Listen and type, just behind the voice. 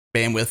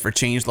Bandwidth for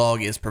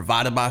Changelog is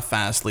provided by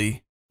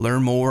Fastly.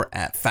 Learn more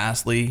at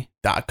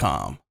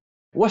fastly.com.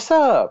 What's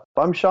up?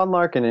 I'm Sean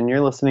Larkin, and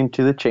you're listening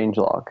to the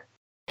Changelog.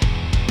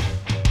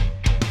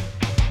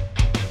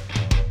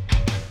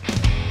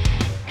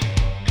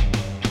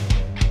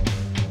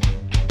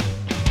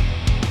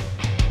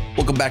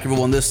 Welcome back,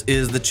 everyone. This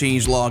is the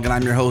Changelog, and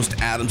I'm your host,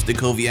 Adam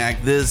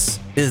Stacoviak. This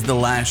is the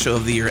last show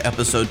of the year,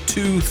 episode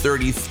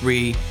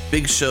 233.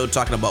 Big show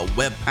talking about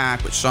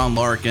Webpack with Sean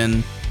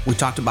Larkin. We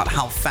talked about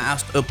how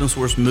fast open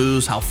source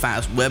moves, how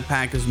fast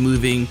Webpack is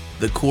moving,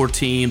 the core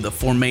team, the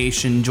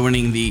formation,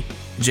 joining the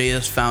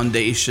JS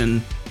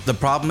Foundation, the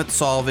problem it's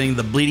solving,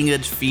 the bleeding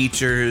edge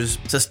features,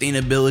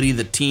 sustainability,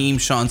 the team,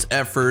 Sean's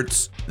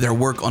efforts, their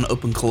work on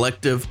Open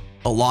Collective.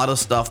 A lot of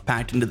stuff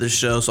packed into this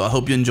show, so I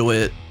hope you enjoy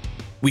it.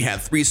 We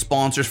have 3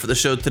 sponsors for the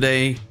show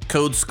today: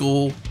 Code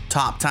School,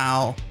 Top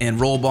Towel, and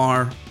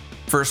Rollbar.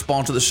 First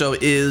sponsor of the show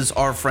is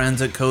our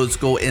friends at Code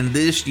School, and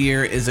this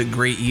year is a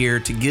great year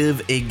to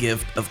give a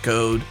gift of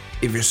code.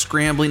 If you're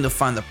scrambling to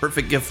find the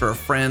perfect gift for a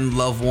friend,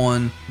 loved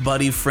one,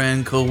 buddy,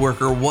 friend,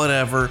 coworker,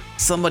 whatever,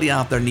 somebody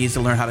out there needs to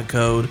learn how to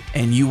code,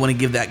 and you want to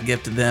give that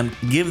gift to them,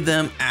 give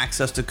them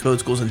access to Code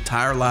School's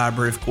entire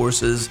library of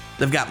courses.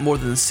 They've got more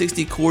than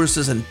 60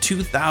 courses and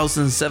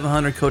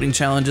 2,700 coding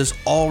challenges,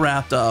 all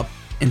wrapped up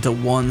into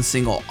one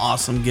single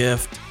awesome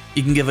gift.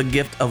 You can give a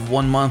gift of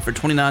 1 month for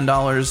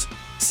 $29,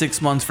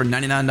 6 months for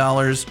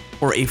 $99,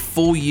 or a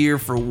full year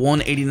for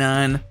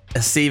 $189,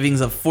 a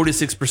savings of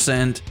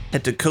 46%.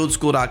 Head to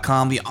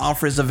codeschool.com. The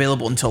offer is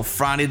available until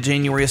Friday,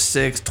 January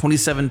 6,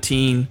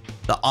 2017.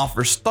 The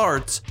offer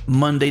starts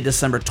Monday,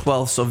 December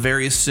 12th, so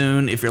very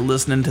soon if you're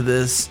listening to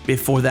this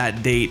before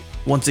that date.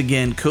 Once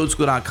again,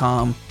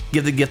 codeschool.com.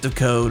 Give the gift of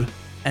code,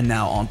 and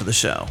now on to the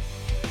show.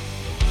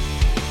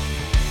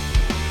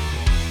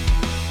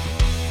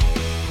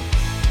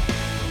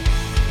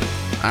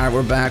 All right,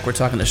 we're back. We're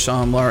talking to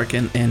Sean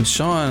Larkin, and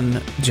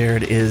Sean,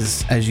 Jared,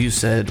 is, as you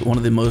said, one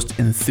of the most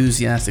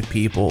enthusiastic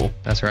people.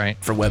 That's right.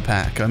 For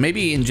Webpack.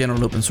 Maybe in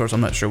general open source, I'm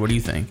not sure. What do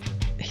you think?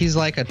 He's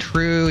like a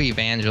true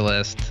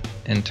evangelist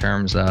in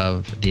terms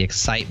of the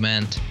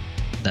excitement,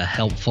 the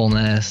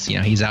helpfulness.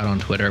 He's out on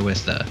Twitter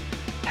with the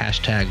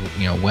hashtag,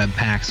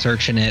 Webpack,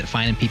 searching it,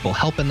 finding people,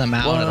 helping them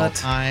out at all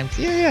times.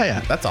 Yeah.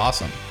 That's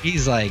awesome.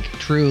 He's like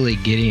truly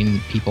getting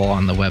people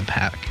on the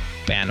Webpack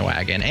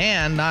bandwagon,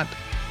 and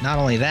not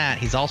only that,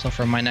 he's also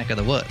from my neck of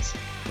the woods.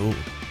 Ooh.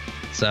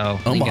 So,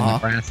 Omaha. Lincoln,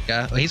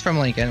 Nebraska. Well, he's from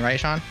Lincoln, right,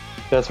 Sean?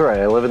 That's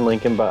right. I live in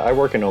Lincoln, but I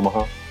work in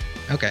Omaha.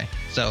 Okay.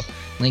 So,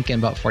 Lincoln,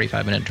 about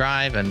 45-minute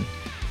drive, and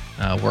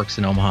works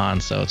in Omaha.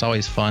 And so, it's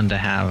always fun to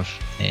have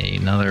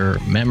another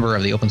member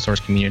of the open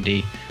source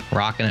community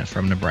rocking it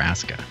from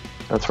Nebraska.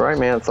 That's right,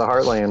 man. It's the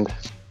heartland.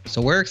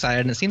 So, we're excited.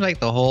 And it seems like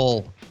the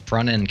whole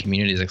front-end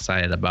community is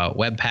excited about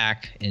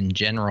Webpack in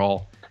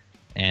general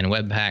and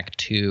Webpack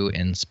 2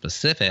 in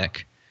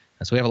specific.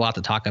 So we have a lot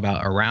to talk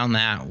about around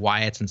that,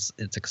 why it's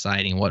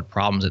exciting, what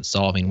problems it's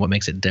solving, what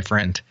makes it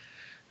different,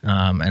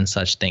 and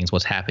such things,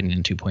 what's happening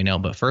in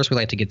 2.0. But first, we'd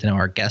like to get to know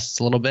our guests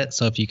a little bit.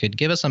 So if you could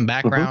give us some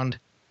background,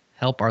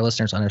 help our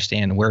listeners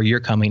understand where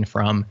you're coming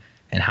from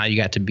and how you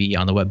got to be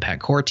on the Webpack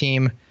core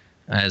team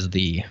as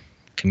the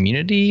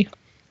community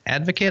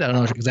advocate. I don't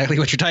know exactly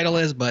what your title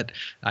is, but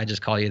I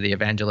just call you the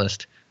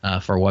evangelist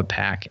for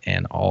Webpack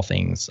and all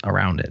things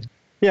around it.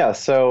 Yeah,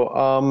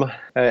 so,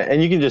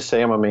 and you can just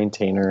say I'm a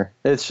maintainer.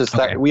 It's just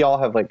that we all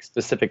have like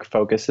specific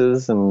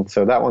focuses. And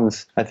so that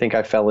one's, I think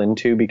I fell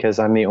into because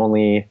I'm the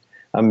only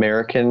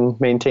American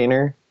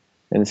maintainer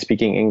and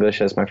speaking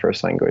English as my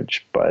first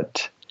language.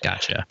 But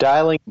gotcha.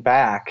 Dialing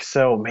back.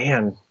 So,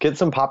 man, get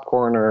some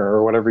popcorn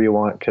or whatever you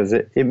want, because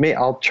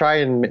I'll try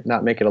and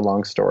not make it a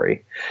long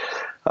story.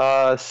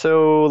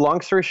 So long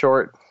story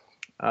short,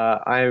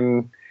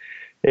 I'm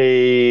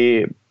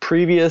a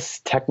previous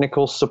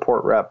technical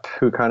support rep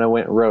who kind of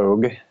went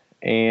rogue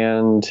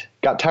and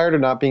got tired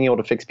of not being able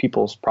to fix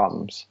people's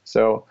problems.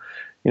 So,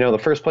 the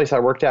first place I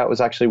worked at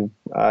was actually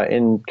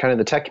in kind of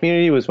the tech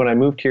community was when I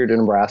moved here to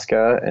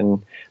Nebraska,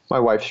 and my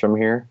wife's from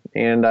here.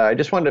 And I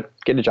just wanted to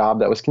get a job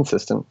that was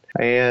consistent.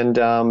 And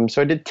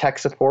so I did tech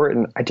support,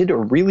 and I did a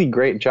really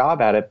great job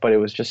at it, but it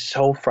was just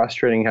so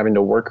frustrating having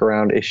to work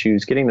around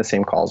issues, getting the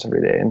same calls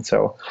every day. And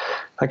so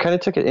I kind of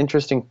took an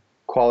interest in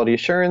quality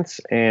assurance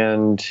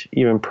and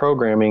even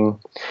programming.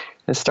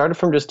 It started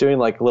from just doing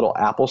like little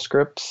Apple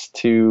scripts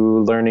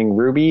to learning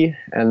Ruby.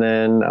 And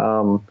then,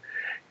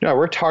 I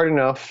worked hard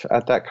enough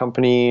at that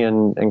company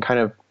and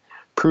kind of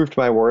proved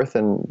my worth.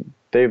 And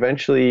they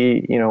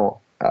eventually,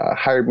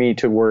 hired me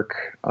to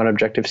work on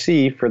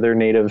Objective-C for their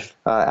native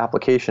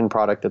application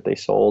product that they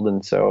sold.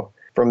 And so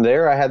from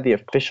there, I had the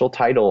official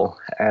title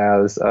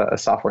as a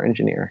software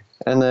engineer.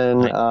 And then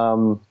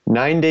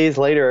 9 days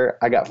later,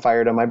 I got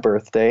fired on my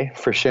birthday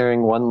for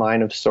sharing one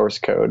line of source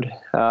code.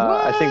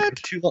 I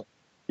think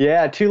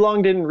too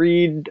long didn't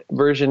read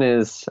version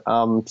is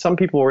some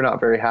people were not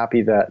very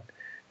happy that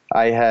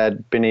I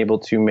had been able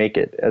to make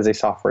it as a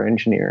software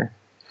engineer.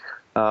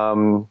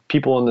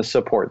 People in the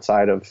support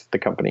side of the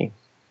company.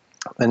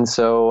 And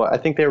so I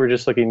think they were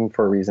just looking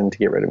for a reason to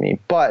get rid of me.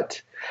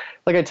 But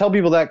like I tell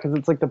people that because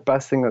it's like the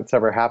best thing that's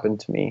ever happened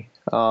to me.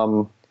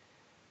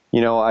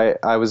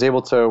 I was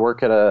able to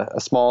work at a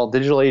small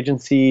digital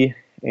agency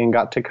and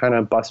got to kind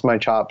of bust my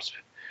chops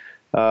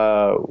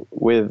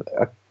with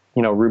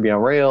Ruby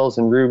on Rails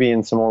and Ruby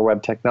and some more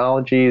web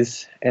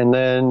technologies. And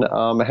then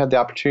I had the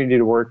opportunity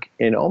to work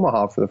in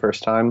Omaha for the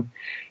first time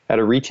at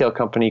a retail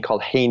company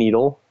called Hay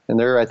Needle. And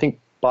they're, I think,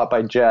 bought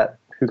by Jet,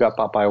 who got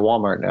bought by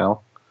Walmart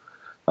now.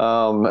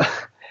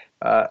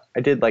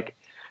 I did like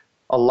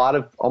a lot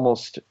of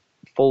almost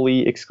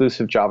fully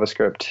exclusive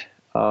JavaScript.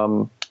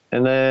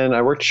 And then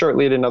I worked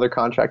shortly at another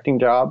contracting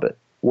job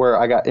where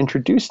I got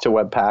introduced to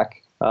Webpack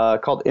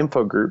called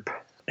Info Group.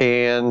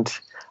 And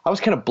I was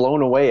kind of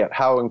blown away at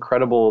how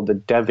incredible the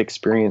dev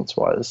experience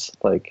was.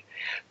 Like,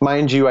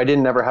 mind you, I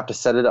didn't ever have to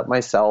set it up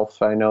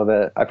myself. I know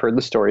that I've heard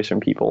the stories from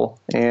people,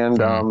 and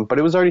but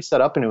it was already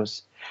set up, and it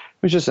was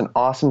just an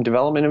awesome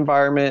development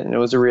environment, and it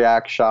was a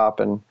React shop,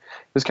 and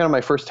it was kind of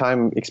my first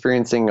time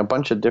experiencing a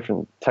bunch of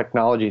different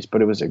technologies,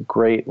 but it was a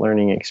great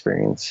learning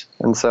experience.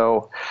 And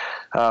so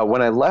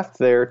when I left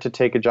there to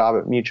take a job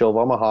at Mutual of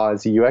Omaha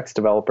as a UX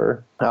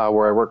developer,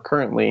 where I work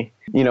currently,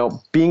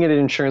 being at an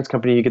insurance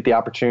company, you get the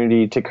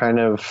opportunity to kind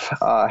of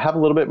have a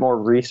little bit more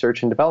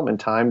research and development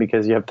time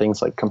because you have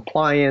things like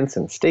compliance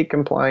and state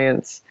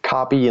compliance,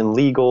 copy and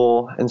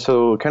legal. And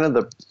so kind of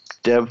the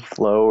dev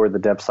flow or the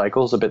dev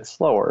cycle is a bit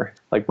slower.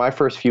 Like my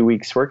first few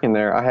weeks working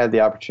there, I had the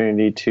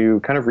opportunity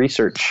to kind of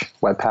research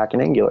Webpack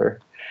and Angular.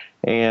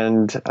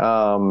 And,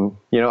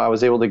 I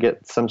was able to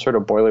get some sort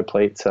of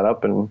boilerplate set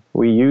up, and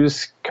we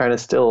use kind of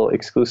still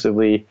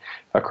exclusively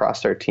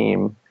across our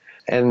team.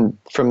 And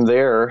from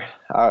there,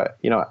 I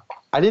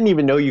didn't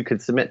even know you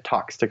could submit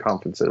talks to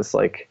conferences.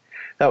 Like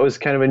that was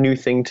kind of a new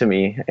thing to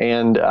me.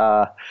 And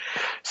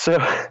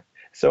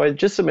so I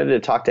just submitted a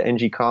talk to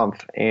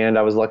NGConf, and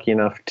I was lucky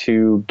enough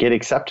to get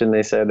accepted. And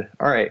they said,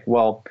 all right,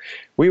 well,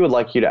 we would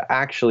like you to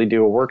actually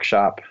do a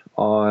workshop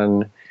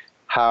on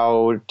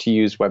how to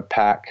use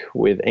Webpack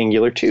with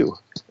Angular 2.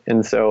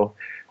 And so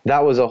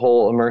that was a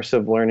whole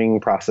immersive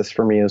learning process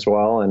for me as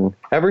well. And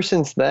ever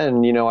since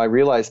then, I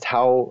realized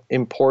how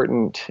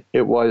important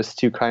it was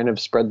to kind of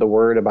spread the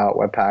word about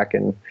Webpack.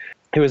 And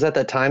it was at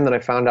that time that I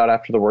found out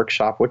after the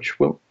workshop, which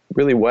went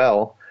really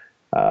well.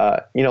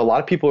 A lot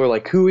of people are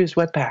like, who is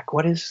Webpack?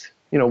 What is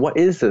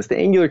this? The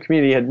Angular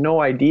community had no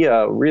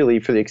idea,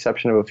 really, for the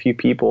exception of a few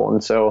people.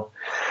 And so,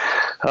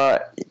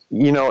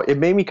 it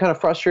made me kind of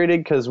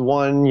frustrated because,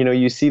 one,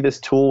 you see this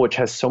tool which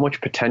has so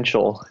much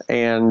potential,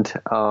 and,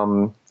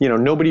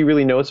 nobody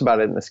really knows about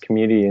it in this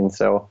community. And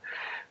so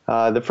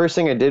the first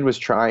thing I did was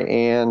try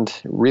and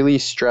really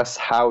stress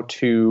how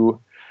to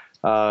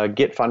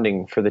get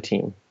funding for the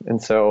team.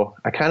 And so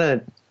I kind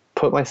of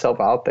put myself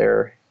out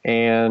there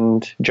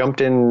and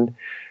jumped in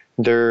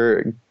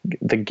the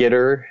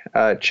Gitter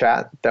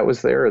chat that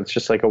was there. It's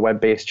just like a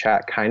web-based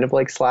chat, kind of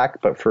like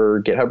Slack, but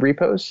for GitHub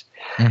repos.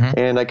 Mm-hmm.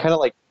 And I kind of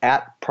like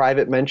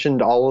private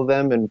mentioned all of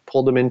them and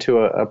pulled them into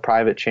a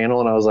private channel.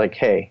 And I was like,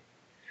 hey,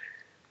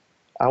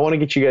 I want to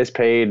get you guys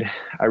paid.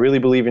 I really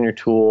believe in your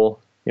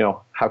tool.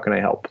 How can I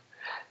help?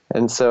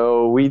 And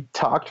so we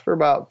talked for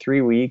about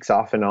 3 weeks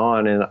off and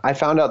on. And I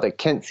found out that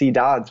Kent C.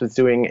 Dodds was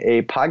doing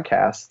a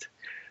podcast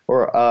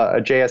or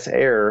a JS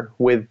Air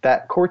with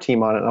that core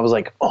team on it. And I was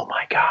like, oh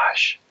my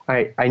gosh,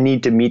 I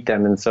need to meet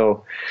them. And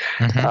so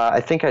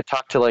I think I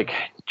talked to like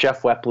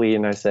Jeff Wepley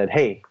and I said,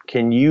 hey,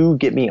 can you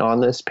get me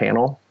on this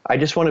panel? I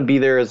just want to be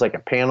there as like a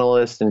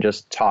panelist and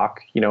just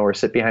talk, or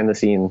sit behind the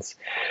scenes.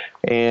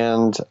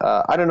 And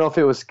I don't know if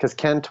it was because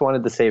Kent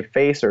wanted to save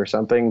face or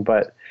something,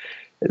 but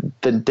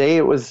the day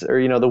it was,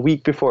 or, the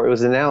week before it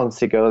was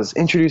announced, it goes,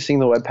 introducing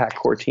the Webpack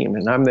core team.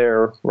 And I'm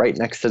there right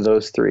next to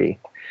those three.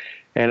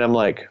 And I'm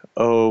like,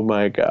 oh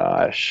my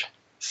gosh.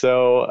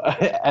 So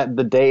at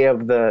the day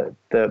of the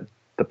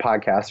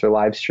podcast or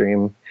live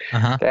stream,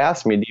 they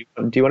asked me,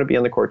 do you want to be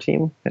on the core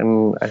team?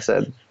 And I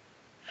said,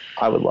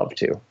 I would love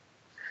to.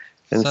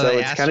 And so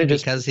it's kind of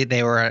just because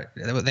they were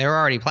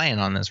already playing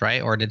on this,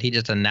 right? Or did he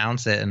just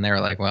announce it and they were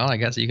like, well, I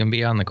guess you can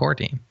be on the core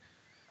team?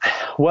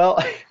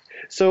 Well,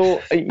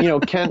 so,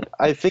 Kent,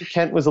 I think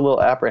Kent was a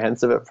little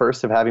apprehensive at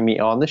first of having me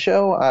on the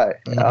show.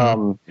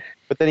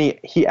 But then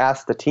he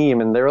asked the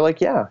team and they were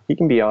like, yeah, he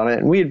can be on it.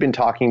 And we had been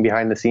talking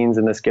behind the scenes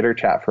in this Gitter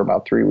chat for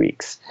about 3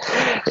 weeks.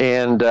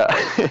 And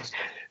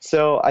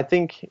so I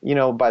think,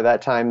 by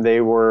that time they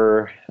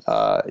were,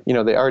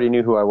 they already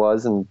knew who I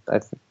was. And,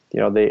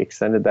 they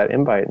extended that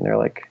invite and they're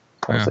like,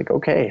 I was like,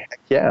 okay, heck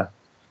yeah.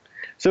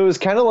 So it was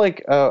kind of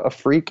like a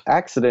freak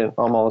accident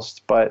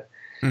almost. But,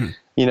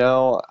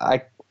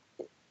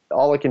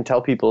 all I can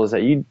tell people is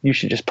that you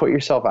should just put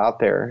yourself out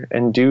there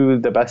and do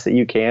the best that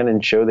you can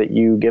and show that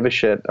you give a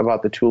shit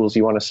about the tools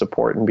you want to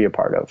support and be a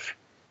part of.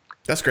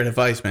 That's great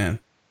advice, man.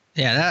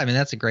 Yeah,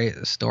 that's a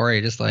great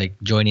story. Just like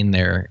joining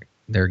their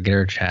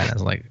Gitter chat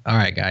is like, all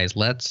right, guys,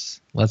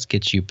 let's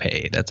get you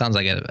paid. That sounds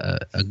like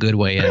a good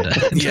way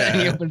into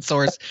any open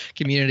source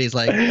communities.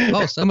 Like,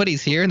 oh,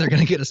 somebody's here and they're going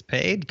to get us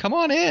paid. Come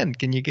on in.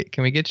 Can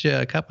we get you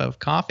a cup of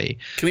coffee?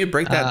 Can we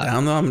break that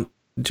down though?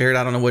 Jared,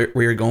 I don't know where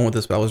you're going with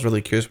this, but I was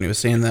really curious when he was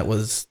saying that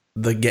was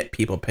the get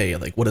people paid?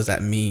 Like, what does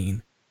that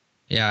mean?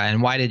 Yeah,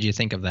 and why did you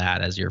think of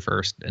that as your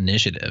first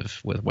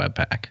initiative with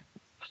Webpack?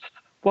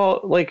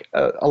 Well, like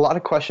a lot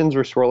of questions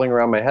were swirling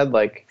around my head,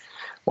 like,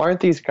 why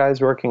aren't these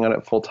guys working on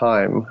it full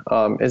time?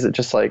 Is it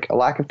just like a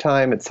lack of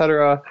time, et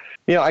cetera?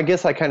 I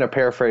guess I kind of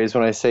paraphrase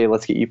when I say,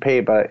 let's get you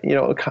paid, but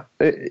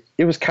it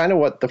was kind of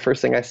what the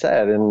first thing I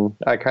said. And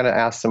I kind of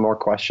asked some more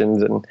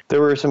questions, and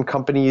there were some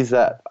companies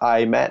that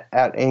I met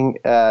at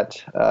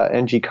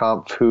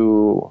NGConf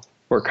who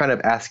were kind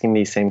of asking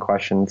these same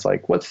questions,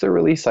 like, what's the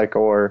release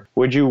cycle? Or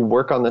would you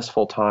work on this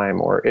full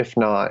time? Or if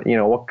not,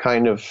 what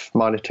kind of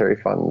monetary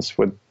funds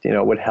would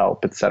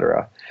help, et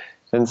cetera.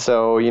 And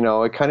so,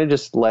 it kind of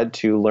just led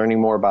to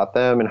learning more about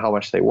them and how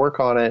much they work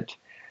on it.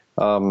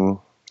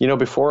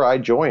 Before I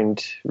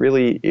joined,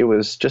 really, it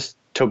was just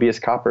Tobias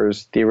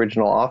Koppers, the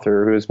original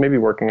author, who was maybe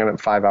working on it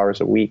 5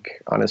 hours a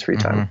week on his free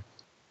time.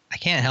 I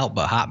can't help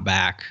but hop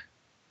back,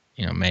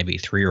 maybe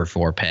 3 or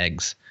 4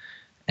 pegs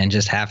and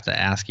just have to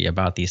ask you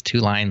about these 2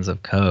 lines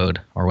of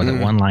code, or was it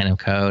 1 line of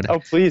code? Oh,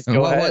 please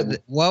go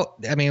ahead.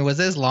 Was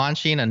this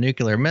launching a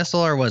nuclear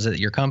missile, or was it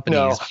your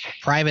company's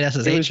private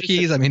SSH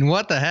keys?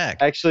 What the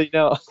heck? Actually,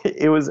 no.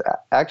 It was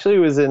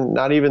in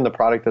not even the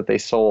product that they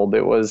sold.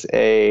 It was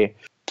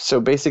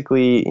so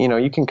basically,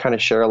 you can kind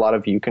of share a lot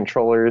of view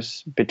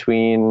controllers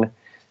between,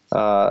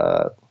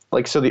 so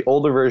the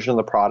older version of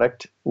the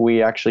product,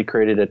 we actually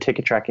created a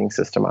ticket tracking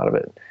system out of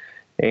it.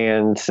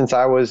 And since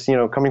I was,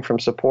 coming from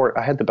support,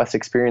 I had the best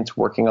experience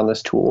working on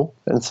this tool.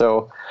 And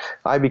so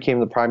I became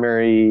the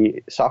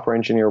primary software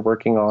engineer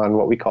working on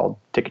what we called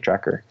Ticket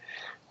Tracker.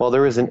 Well,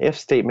 there was an if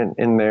statement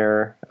in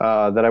there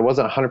that I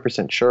wasn't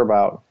 100% sure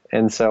about.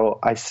 And so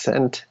I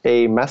sent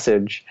a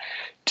message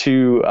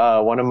to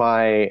one of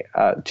my,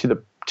 to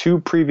the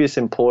 2 previous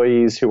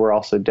employees who were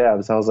also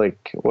devs. I was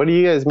like, what do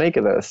you guys make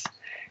of this?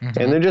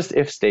 Mm-hmm. And they're just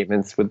if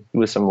statements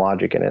with some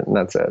logic in it, and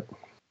that's it.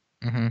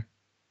 Mm-hmm.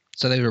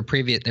 So they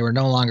were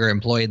no longer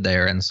employed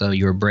there, and so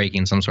you were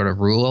breaking some sort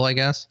of rule, I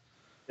guess?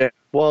 Yeah.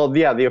 Well,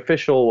 yeah, the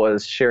official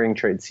was sharing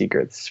trade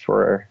secrets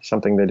for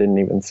something they didn't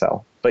even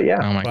sell. But yeah.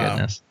 Oh my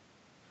goodness.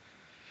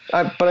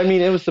 But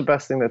it was the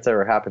best thing that's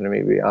ever happened to me,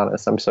 to be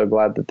honest. I'm so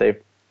glad that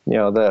that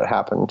it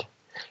happened.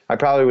 I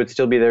probably would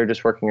still be there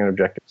just working on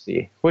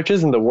Objective-C, which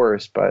isn't the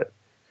worst, but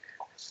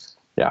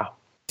yeah.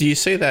 Do you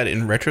say that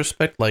in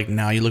retrospect, like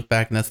now you look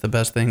back and that's the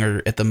best thing,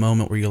 or at the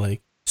moment where you're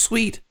like,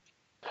 sweet?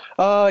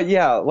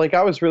 Yeah, like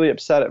I was really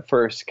upset at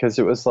first because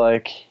it was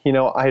like,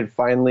 I had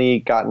finally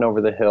gotten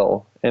over the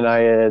hill, and I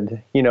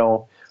had,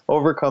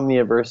 overcome the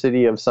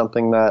adversity of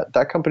something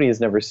that company has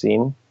never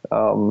seen,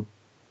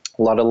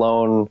 let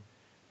alone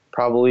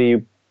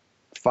probably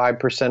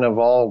 5% of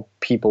all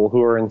people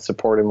who are in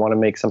support and want to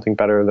make something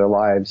better of their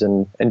lives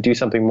and do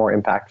something more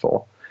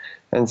impactful.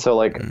 And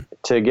so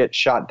to get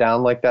shot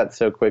down like that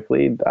so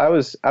quickly, I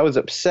was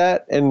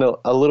upset and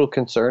a little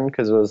concerned,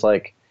 because it was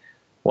like,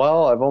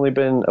 well, I've only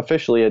been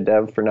officially a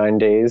dev for 9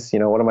 days.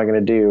 What am I going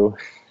to do?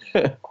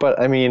 But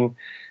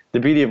the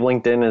beauty of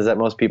LinkedIn is that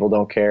most people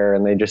don't care,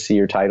 and they just see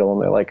your title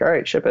and they're like, all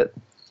right, ship it.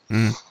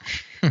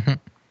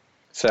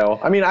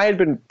 So, I had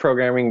been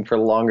programming for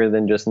longer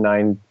than just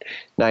nine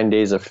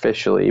days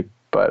officially,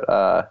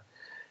 but,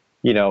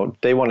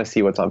 they want to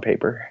see what's on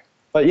paper.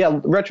 But yeah,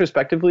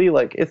 retrospectively,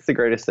 it's the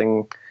greatest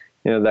thing,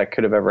 that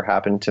could have ever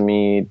happened to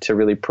me to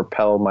really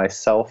propel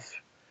myself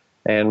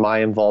and my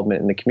involvement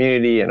in the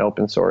community and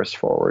open source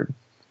forward.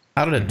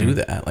 How did it do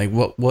that? Like,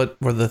 what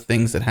were the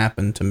things that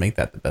happened to make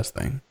that the best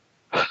thing?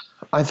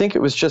 I think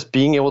it was just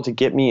being able to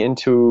get me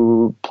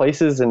into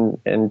places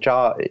and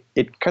job.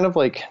 It kind of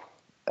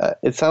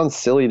it sounds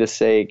silly to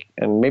say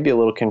and maybe a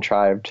little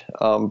contrived,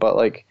 but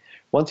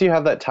once you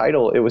have that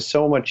title, it was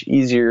so much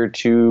easier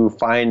to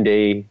find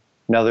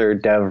another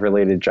dev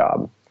related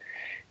job.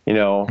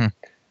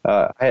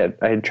 I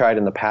had tried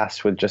in the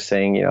past with just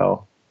saying,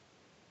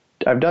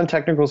 I've done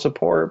technical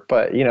support,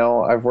 but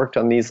I've worked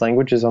on these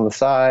languages on the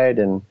side,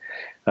 and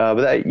but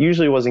that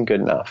usually wasn't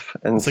good enough.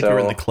 And it's like you're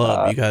in the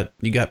club.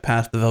 You got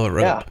past the velvet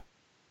rope.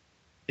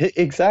 Yeah,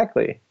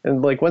 exactly.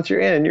 And once you're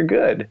in, you're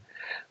good.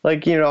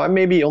 I've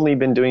maybe only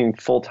been doing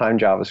full-time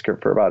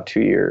JavaScript for about 2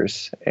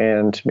 years,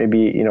 and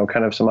maybe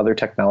kind of some other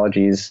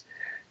technologies,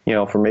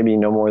 for maybe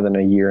no more than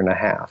a year and a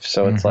half.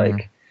 So it's I'm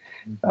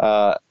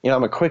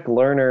a quick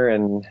learner,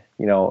 and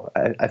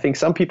I think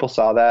some people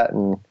saw that,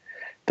 and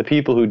the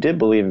people who did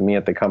believe in me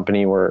at the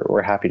company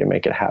were happy to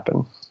make it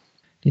happen.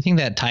 Do you think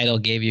that title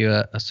gave you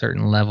a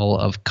certain level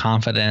of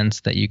confidence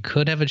that you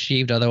could have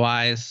achieved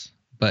otherwise,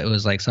 but it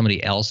was like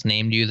somebody else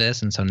named you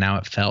this, and so now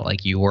it felt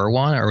like you were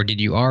one? Or did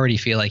you already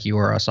feel like you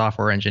were a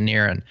software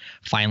engineer and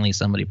finally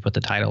somebody put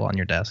the title on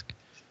your desk?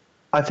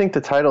 I think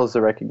the title is the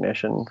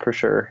recognition for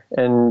sure.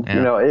 And,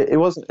 it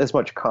wasn't as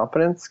much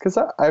confidence, because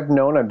I've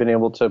been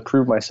able to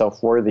prove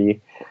myself worthy.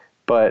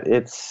 But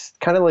it's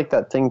kind of like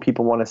that thing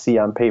people want to see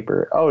on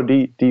paper. Oh,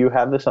 do you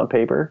have this on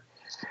paper?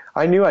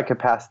 I knew I could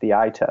pass the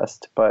eye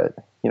test, but,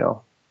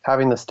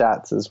 having the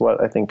stats is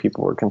what I think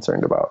people were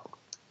concerned about.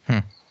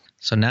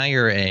 So now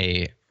you're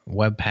a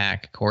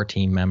Webpack core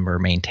team member,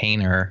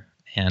 maintainer,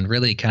 and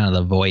really kind of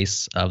the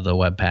voice of the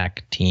Webpack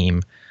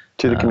team.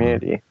 to the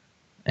community.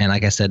 And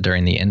like I said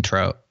during the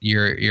intro,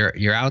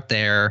 you're out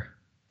there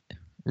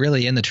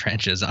really in the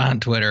trenches on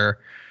Twitter.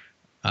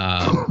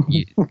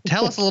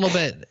 Tell us a little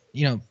bit,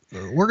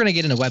 we're going to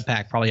get into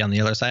Webpack probably on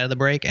the other side of the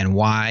break, and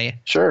why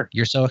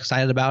you're so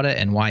excited about it,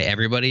 and why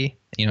everybody,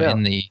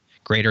 in the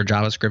greater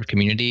JavaScript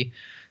community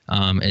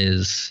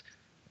is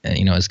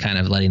kind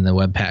of letting the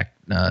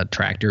Webpack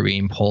tractor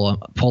beam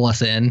pull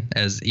us in,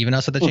 as even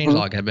us at the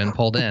Changelog have been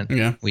pulled in.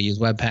 Yeah. We use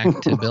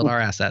Webpack to build our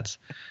assets.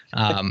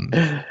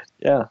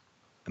 Yeah.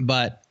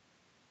 But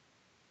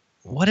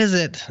what is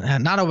it,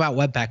 not about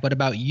Webpack, but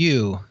about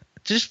you?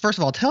 Just first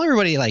of all, tell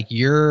everybody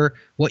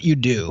what you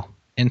do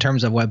in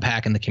terms of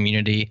Webpack in the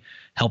community,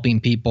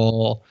 helping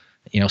people,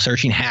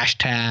 searching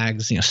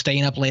hashtags,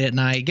 staying up late at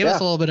night. Give us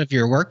a little bit of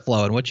your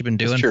workflow and what you've been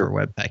doing for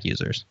Webpack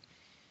users.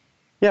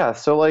 Yeah,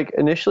 so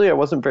initially I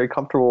wasn't very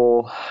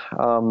comfortable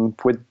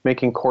with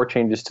making core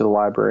changes to the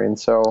library, and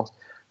so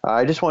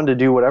I just wanted to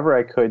do whatever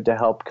I could to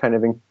help kind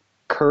of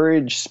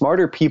encourage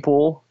smarter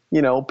people.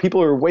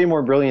 People who are way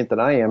more brilliant than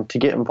I am to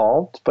get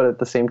involved, but at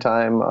the same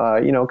time,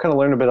 kind of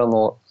learn a bit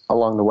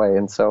along the way.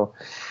 And so,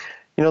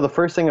 the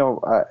first thing,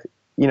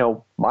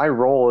 my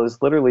role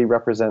is literally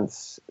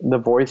represents the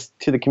voice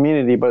to the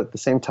community, but at the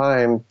same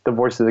time, the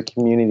voice of the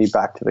community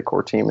back to the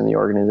core team and the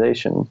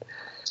organization.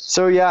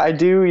 So yeah, I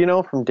do,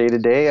 from day to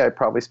day, I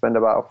probably spend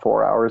about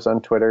 4 hours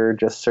on Twitter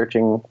just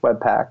searching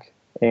Webpack,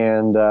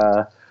 and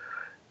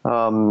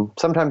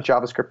sometimes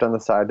JavaScript on the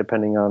side,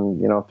 depending on,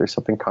 if there's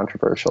something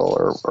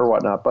controversial or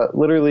whatnot. But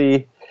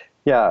literally,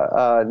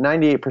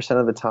 98%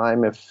 of the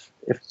time, if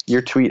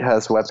your tweet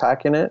has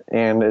Webpack in it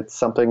and it's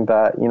something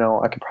that,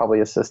 I could probably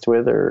assist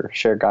with or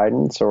share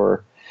guidance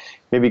or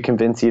maybe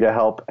convince you to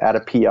help add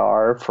a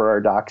PR for our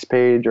docs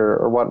page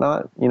or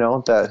whatnot,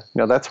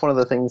 that's one of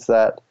the things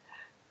that,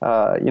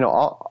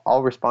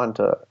 I'll respond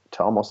to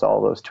almost all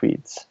of those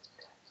tweets.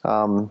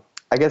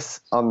 I guess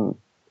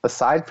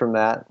aside from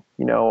that,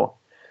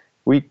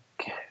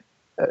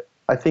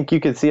 I think you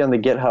could see on the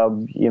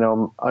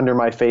GitHub, under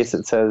my face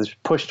it says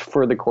pushed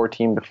for the core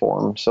team to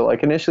form. So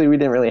initially we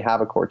didn't really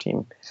have a core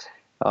team,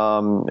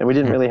 and we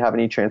didn't really have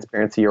any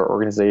transparency or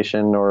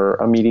organization or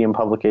a Medium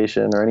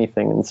publication or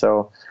anything. And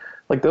so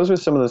those were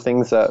some of the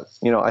things that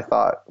I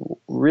thought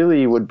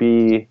really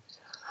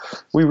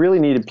we really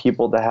needed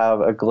people to have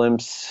a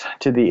glimpse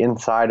to the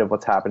inside of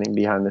what's happening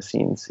behind the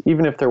scenes,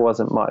 even if there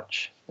wasn't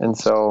much. And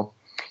so,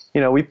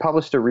 we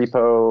published a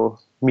repo,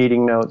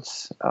 meeting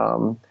notes,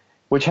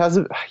 which has,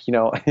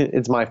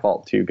 it's my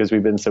fault too, because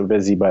we've been so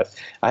busy, but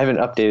I haven't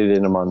updated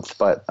in a month.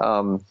 But,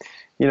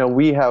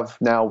 we have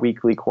now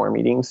weekly core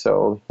meetings.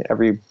 So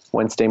every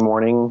Wednesday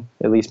morning,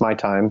 at least my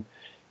time,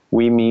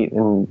 we meet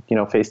and,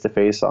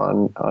 face-to-face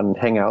on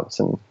Hangouts,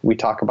 and we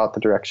talk about the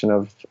direction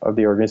of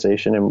the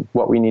organization and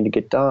what we need to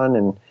get done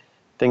and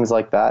things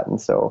like that. And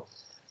so,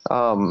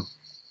 I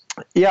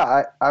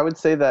would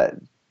say that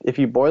if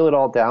you boil it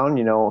all down,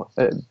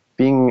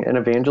 being an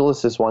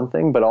evangelist is one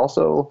thing, but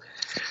also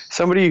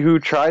somebody who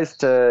tries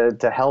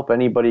to help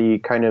anybody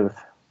kind of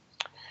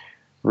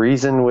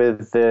reason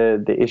with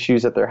the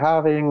issues that they're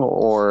having,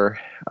 or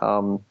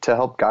to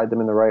help guide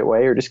them in the right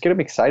way, or just get them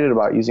excited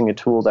about using a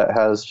tool that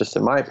has, just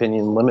in my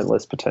opinion,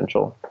 limitless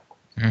potential.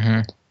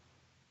 Mm-hmm.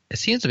 It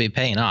seems to be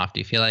paying off.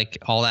 Do you feel like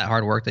all that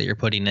hard work that you're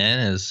putting in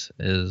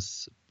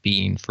is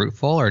being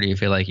fruitful, or do you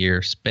feel like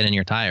you're spinning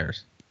your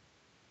tires?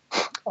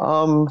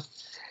 I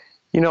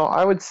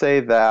would say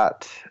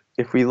that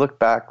if we look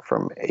back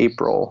from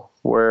April,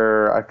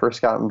 where I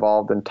first got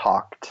involved and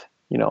talked,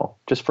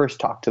 just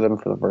talked to them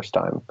for the first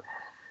time,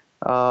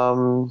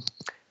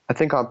 I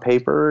think on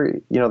paper,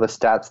 the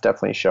stats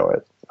definitely show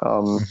it.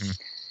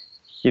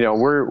 We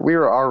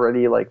were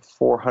already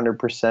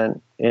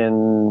 400%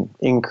 in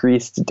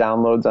increased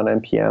downloads on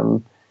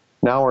NPM.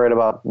 Now we're at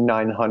about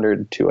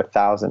 900 to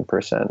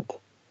 1,000%.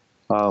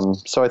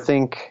 So I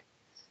think,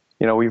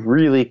 we've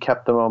really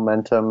kept the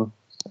momentum.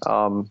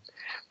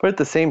 But at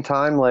the same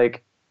time,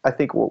 I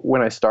think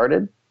when I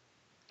started,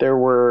 there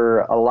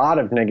were a lot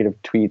of negative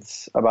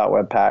tweets about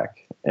Webpack.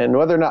 And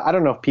whether or not, I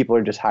don't know if people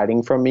are just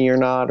hiding from me or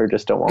not, or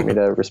just don't want me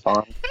to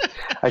respond.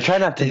 I try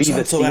not to be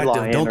the sea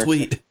lion. Don't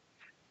tweet.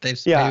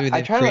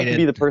 I try not to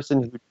be the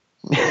person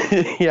who,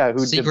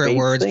 who secret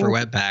words things. For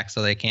Webpack,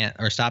 so they can't,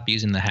 or stop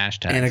using the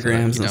hashtag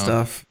anagrams and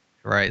stuff.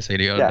 Right. So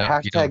you don't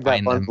hashtag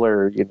that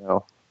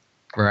bundler,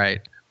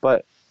 Right.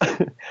 But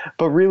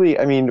really,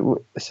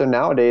 so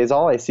nowadays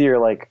all I see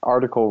are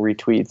article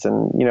retweets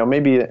and,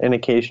 maybe an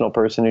occasional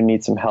person who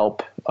needs some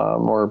help,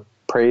 or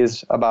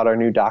praise about our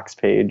new docs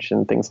page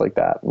and things like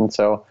that. And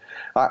so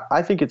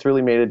I think it's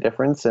really made a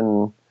difference.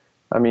 And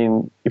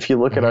if you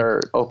look at our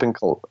open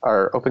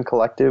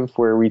collective,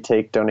 where we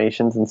take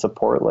donations and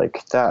support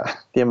that,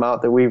 the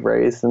amount that we've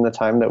raised in the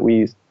time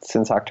that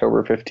since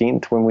October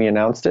 15th, when we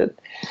announced it,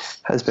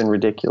 has been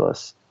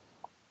ridiculous.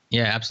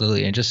 Yeah,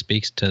 absolutely. It just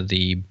speaks to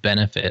the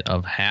benefit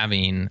of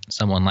having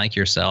someone like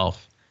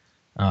yourself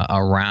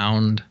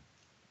around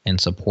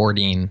and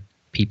supporting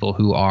people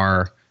who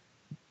are,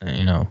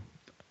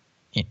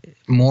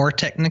 more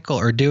technical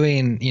or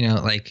doing,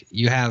 like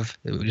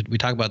we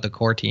talk about the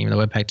core team, the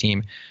Webpack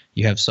team,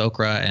 you have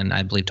Sokra and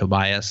I believe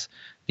Tobias,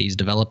 these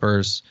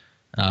developers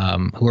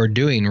who are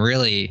doing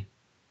really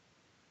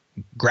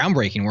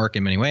groundbreaking work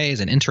in many ways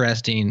and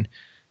interesting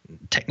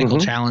technical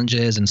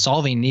challenges and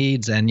solving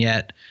needs. And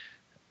yet,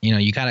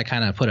 you got to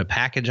kind of put a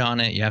package on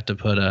it. You have to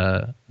put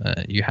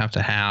you don't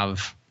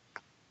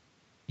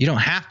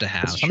have to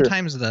have,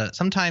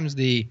 sometimes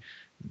the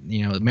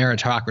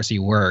meritocracy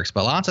works,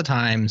 but lots of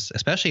times,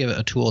 especially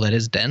a tool that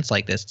is dense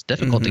like this, it's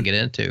difficult to get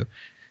into.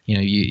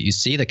 You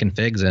see the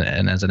configs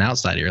and as an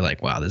outsider, you're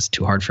like, wow, this is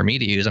too hard for me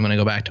to use. I'm going to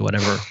go back to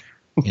whatever,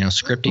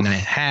 scripting I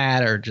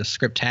had or just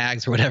script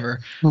tags or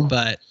whatever.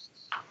 But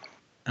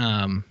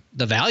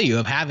the value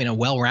of having a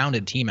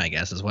well-rounded team, I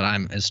guess, is what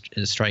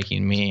is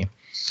striking me.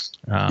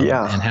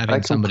 And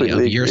having somebody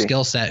of your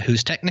skill set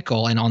who's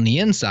technical and on the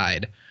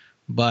inside,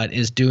 but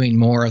is doing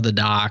more of the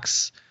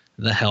docs,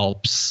 the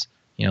helps,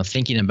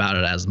 thinking about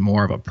it as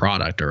more of a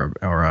product or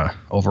a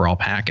overall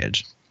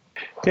package.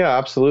 Yeah,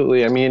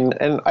 absolutely. I mean,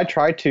 and I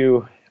try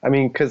to,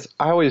 because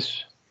I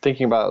always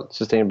thinking about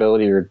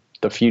sustainability or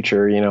the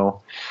future,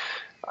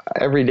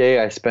 every day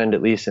I spend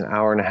at least an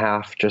hour and a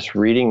half just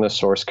reading the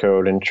source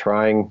code and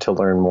trying to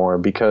learn more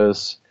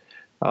because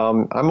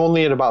I'm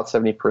only at about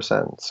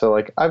 70%. So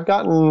like I've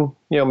gotten,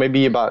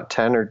 maybe about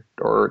 10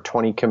 or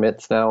 20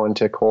 commits now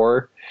into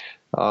core.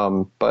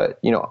 But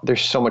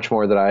there's so much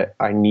more that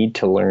I need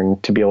to learn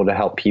to be able to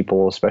help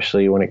people,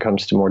 especially when it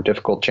comes to more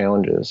difficult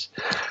challenges.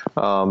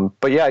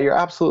 But yeah, you're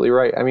absolutely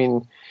right. I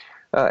mean,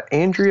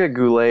 Andrea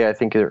Goulet, I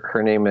think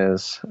her name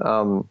is,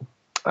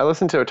 I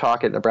listened to a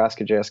talk at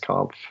Nebraska JS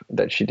Conf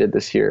that she did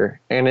this year,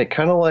 and it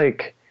kind of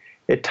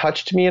it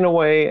touched me in a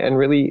way and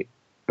really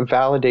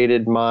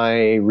validated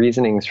my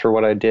reasonings for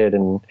what I did.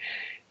 And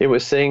it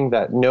was saying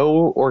that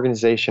no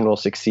organization will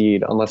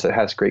succeed unless it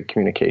has great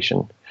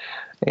communication.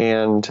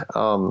 And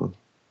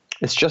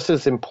it's just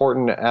as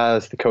important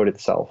as the code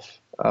itself.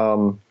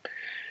 And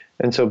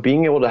so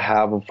being able to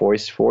have a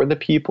voice for the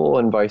people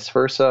and vice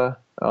versa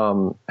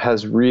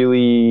has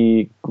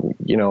really,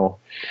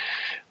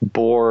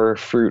 bore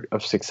fruit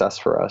of success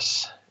for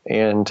us.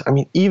 And I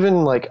mean,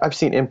 even I've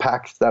seen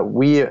impacts that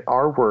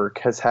our work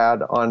has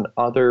had on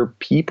other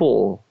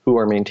people who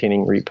are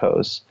maintaining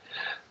repos.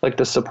 Like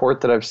the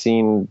support that I've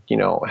seen,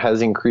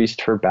 has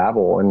increased for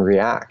Babel and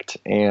React.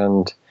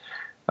 And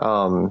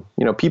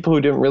people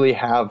who didn't really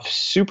have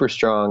super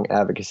strong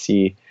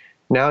advocacy,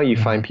 now you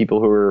find people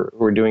who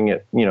are doing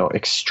it,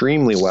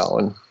 extremely well.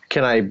 And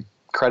can I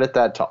credit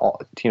that to all,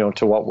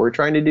 to what we're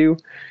trying to do?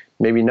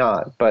 Maybe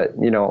not, but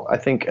I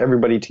think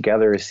everybody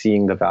together is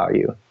seeing the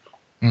value.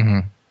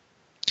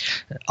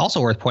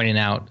 Also worth pointing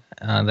out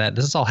that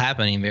this is all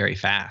happening very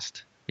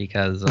fast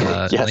because,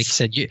 yes.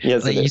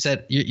 like you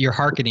said, you're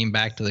hearkening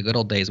back to the good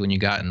old days when you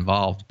got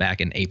involved back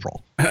in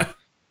April.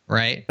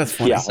 Right? That's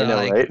funny. Yeah, so I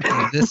know, right?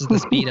 This is the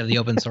speed of the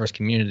open source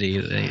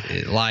community.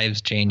 Lives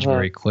change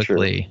very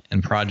quickly,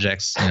 and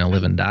projects,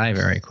 live and die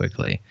very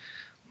quickly.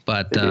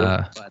 But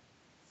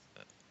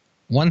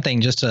one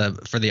thing, just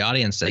for the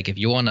audience sake, if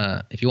you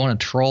wanna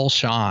troll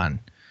Sean,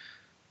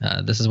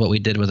 this is what we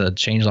did with a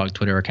Changelog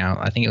Twitter account.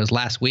 I think it was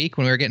last week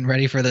when we were getting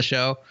ready for the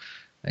show.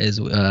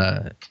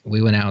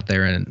 We went out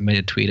there and made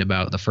a tweet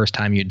about the first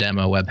time you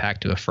demo Webpack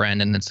to a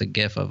friend, and it's a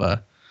GIF of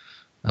a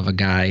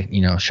guy,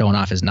 showing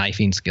off his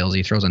knifing skills.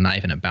 He throws a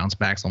knife and it bounce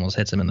backs, almost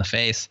hits him in the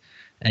face.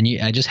 And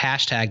I just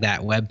hashtag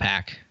that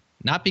Webpack,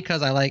 not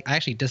because I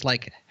actually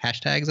dislike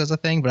hashtags as a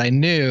thing, but I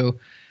knew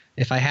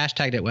if I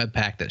hashtagged it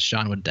Webpack that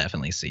Sean would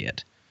definitely see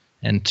it.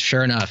 And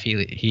sure enough,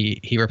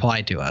 he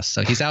replied to us.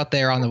 So he's out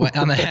there on the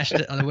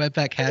hashtag, on the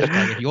Webpack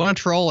hashtag. If you want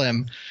to troll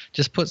him,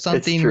 just put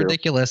something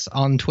ridiculous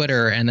on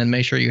Twitter and then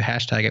make sure you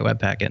hashtag it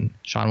Webpack, and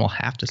Sean will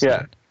have to see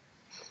it.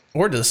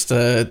 Or just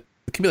it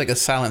could be like a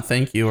silent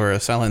thank you or a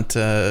silent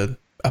a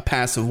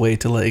passive way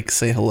to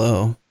say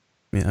hello,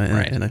 in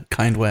a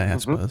kind way, I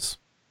suppose.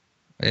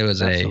 It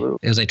was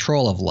a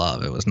troll of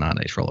love. It was not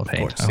a troll of hate.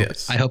 Course,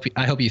 yes. I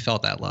hope you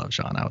felt that love,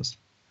 Sean.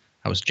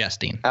 I was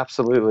jesting.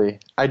 Absolutely.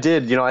 I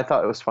did. I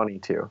thought it was funny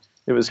too.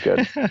 It was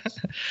good.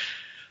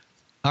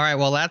 All right.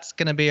 Well, that's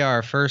going to be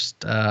our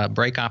first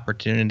break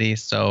opportunity.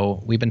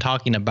 So we've been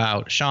talking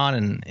about Sean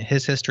and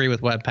his history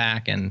with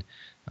Webpack and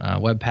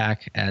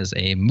Webpack as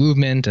a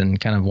movement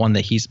and kind of one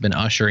that he's been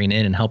ushering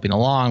in and helping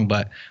along.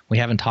 But we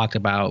haven't talked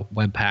about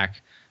Webpack,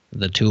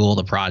 the tool,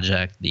 the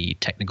project, the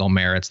technical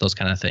merits, those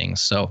kind of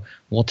things. So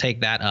we'll take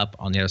that up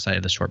on the other side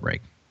of the short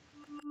break.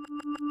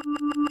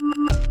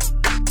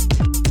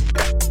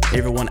 Hey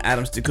everyone,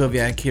 Adam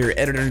Stacoviak here,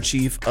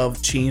 editor-in-chief of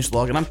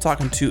Changelog, and I'm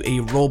talking to a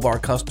Rollbar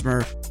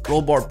customer.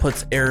 Rollbar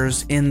puts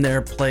errors in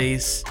their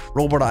place.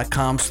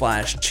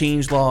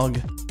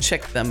 Rollbar.com/changelog.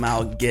 Check them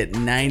out. Get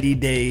 90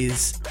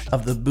 days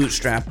of the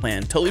Bootstrap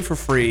plan totally for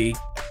free.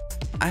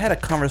 I had a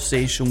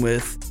conversation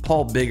with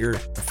Paul Bigger,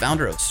 the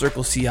founder of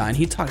Circle CI, and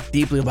he talked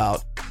deeply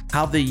about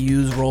how they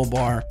use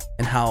Rollbar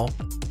and how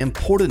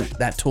important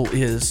that tool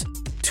is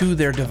to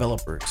their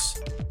developers.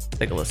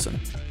 Take a listen.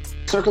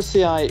 Circle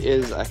CI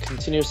is a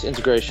continuous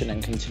integration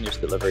and continuous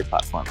delivery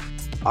platform.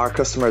 Our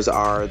customers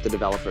are the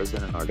developers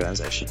in an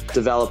organization.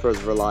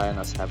 Developers rely on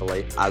us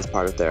heavily as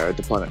part of their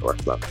deployment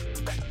workflow.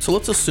 So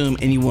let's assume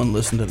anyone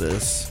listening to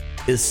this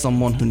is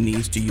someone who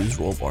needs to use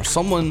Rollbar.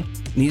 Someone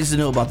needs to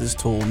know about this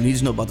tool, needs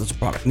to know about this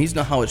product, needs to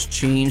know how it's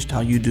changed how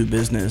you do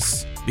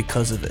business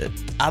because of it.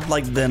 I'd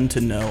like them to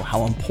know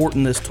how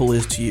important this tool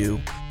is to you.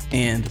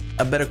 And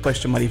a better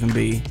question might even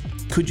be,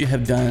 could you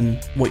have done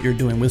what you're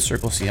doing with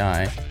Circle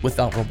CI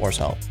without Rollbar's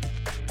help?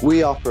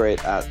 We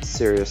operate at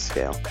serious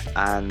scale,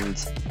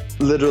 and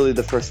literally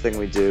the first thing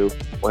we do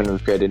when we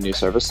create a new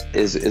service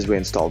is we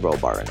install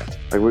Rollbar in it.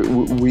 Like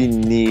we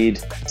need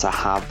to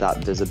have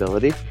that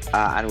visibility,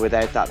 and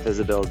without that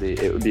visibility,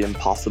 it would be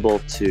impossible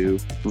to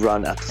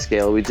run at the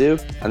scale we do,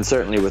 and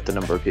certainly with the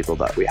number of people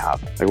that we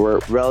have. Like we're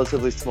a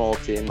relatively small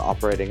team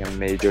operating a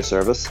major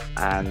service,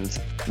 and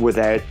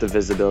without the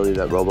visibility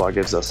that Rollbar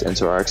gives us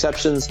into our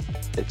exceptions,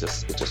 it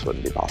just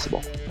wouldn't be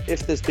possible.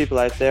 If there's people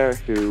out there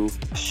who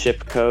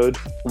ship code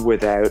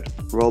without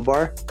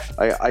Rollbar,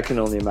 I can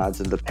only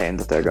imagine the pain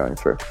that they're going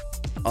through.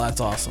 Oh,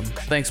 that's awesome.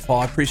 Thanks,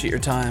 Paul. I appreciate your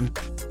time.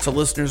 So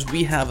listeners,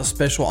 we have a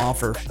special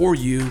offer for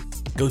you.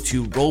 Go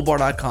to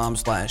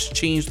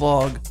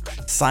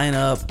rollbar.com/changelog, sign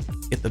up,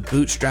 get the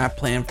Bootstrap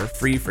plan for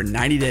free for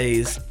 90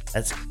 days.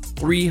 That's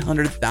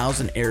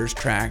 300,000 errors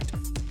tracked,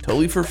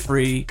 totally for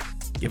free.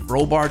 Give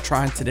Rollbar a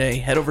try today.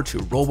 Head over to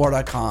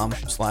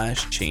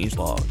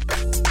rollbar.com/changelog.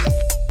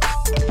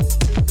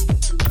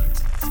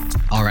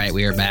 All right,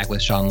 we are back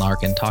with Sean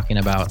Larkin talking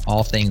about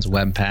all things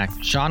Webpack.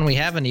 Sean, we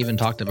haven't even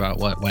talked about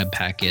what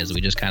Webpack is.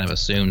 We just kind of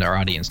assumed our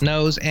audience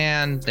knows,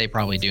 and they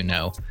probably do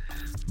know.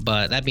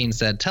 But that being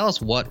said, tell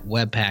us what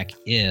Webpack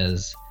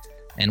is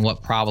and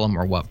what problem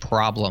or what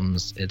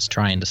problems it's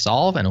trying to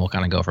solve, and we'll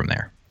kind of go from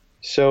there.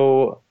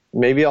 So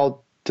maybe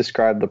I'll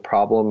describe the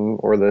problem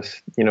or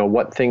this,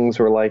 what things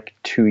were like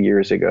 2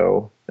 years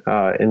ago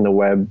in the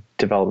web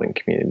development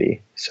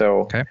community.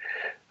 So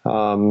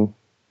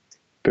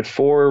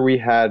before we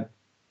had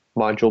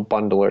module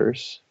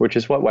bundlers, which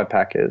is what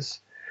Webpack is,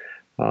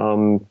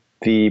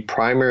 the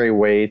primary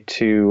way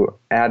to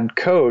add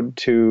code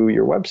to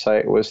your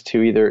website was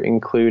to either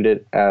include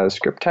it as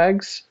script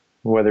tags,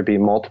 whether it be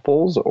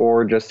multiples,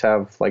 or just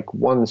have like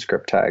one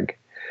script tag.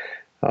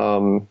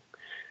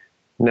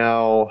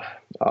 Now,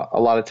 a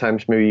lot of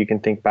times maybe you can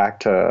think back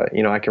to,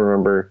 I can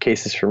remember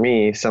cases for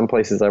me. Some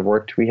places I've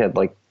worked, we had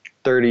like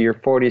 30 or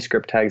 40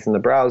 script tags in the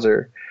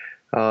browser.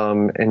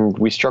 And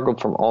we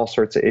struggled from all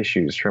sorts of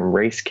issues, from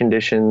race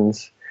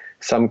conditions.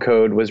 Some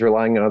code was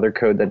relying on other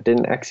code that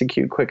didn't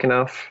execute quick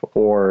enough,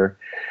 or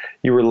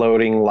you were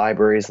loading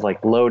libraries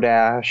like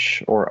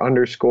Lodash or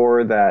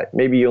underscore that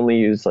maybe you only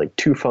use like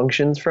 2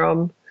 functions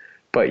from,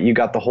 but you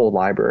got the whole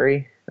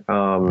library.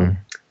 I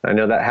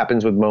know that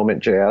happens with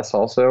Moment.js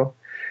also.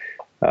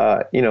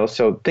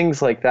 So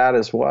things like that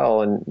as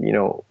well. And,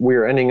 we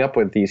were ending up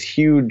with these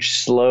huge,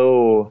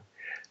 slow,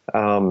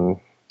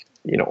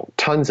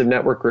 tons of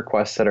network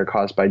requests that are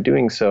caused by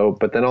doing so.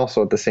 But then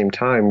also at the same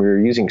time, we were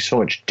using so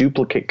much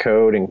duplicate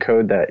code and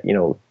code that,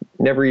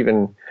 never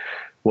even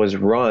was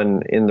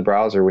run in the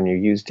browser when you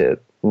used it.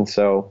 And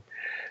so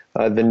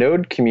the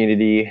Node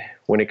community,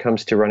 when it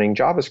comes to running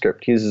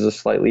JavaScript, uses a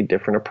slightly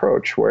different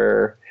approach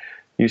where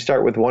you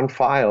start with one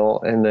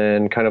file and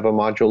then kind of a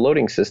module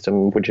loading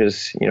system, which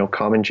is,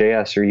 common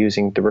JS or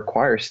using the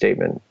require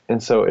statement.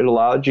 And so it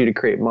allowed you to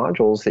create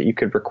modules that you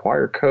could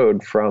require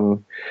code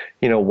from,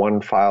 one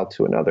file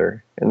to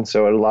another. And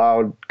so it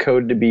allowed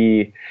code to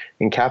be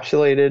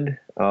encapsulated,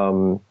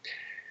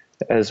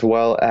 as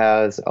well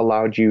as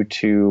allowed you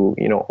to,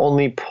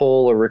 only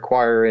pull or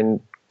require in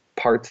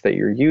parts that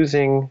you're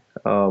using,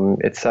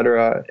 et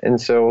cetera. And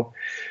so,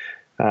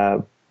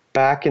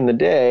 back in the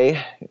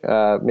day,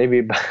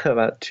 maybe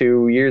about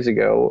 2 years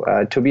ago,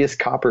 Tobias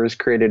Koppers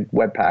created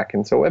Webpack.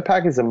 And so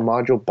Webpack is a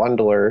module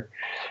bundler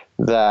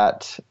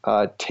that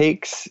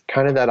takes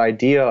kind of that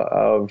idea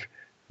of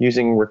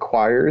using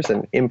requires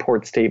and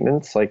import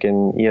statements like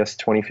in ES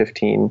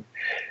 2015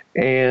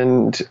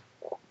 and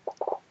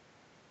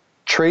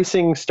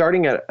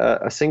starting at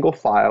a single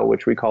file,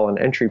 which we call an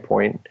entry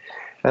point,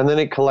 and then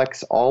it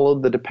collects all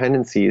of the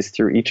dependencies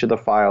through each of the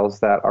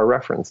files that are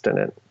referenced in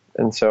it.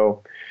 And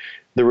so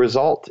the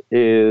result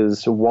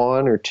is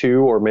 1 or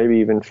 2 or maybe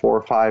even 4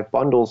 or 5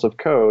 bundles of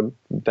code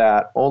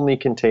that only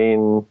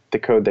contain the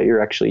code that you're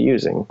actually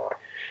using.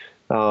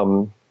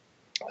 On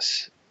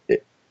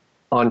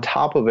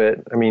top of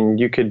it,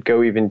 you could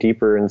go even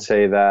deeper and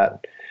say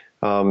that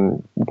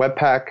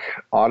Webpack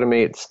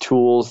automates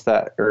tools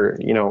that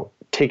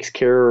takes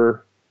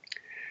care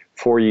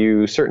for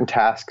you certain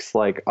tasks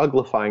like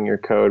uglifying your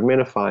code,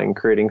 minifying,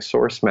 creating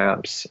source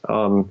maps.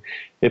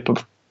 It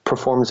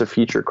performs a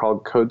feature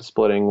called code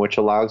splitting, which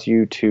allows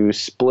you to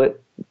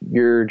split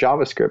your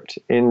JavaScript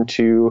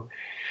into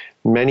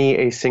many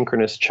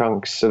asynchronous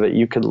chunks so that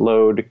you could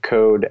load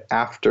code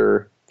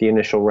after the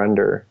initial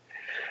render.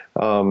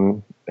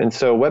 And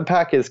so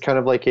Webpack is kind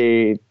of like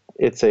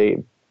it's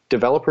a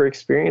developer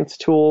experience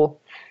tool.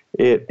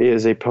 It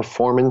is a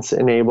performance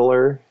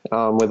enabler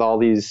with all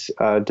these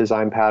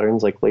design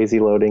patterns like lazy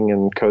loading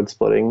and code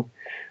splitting.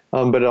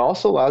 But it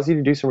also allows you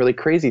to do some really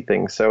crazy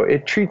things. So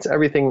it treats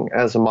everything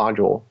as a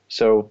module.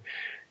 So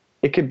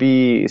it could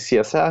be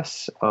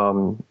CSS,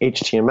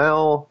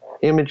 HTML,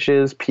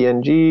 images,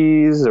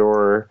 PNGs,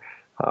 or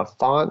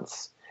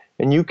fonts.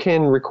 And you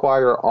can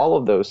require all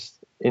of those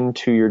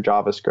into your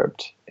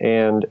JavaScript.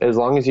 And as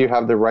long as you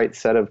have the right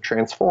set of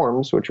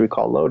transforms, which we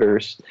call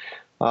loaders,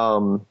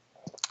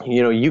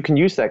 you can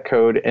use that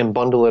code and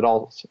bundle it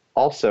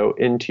also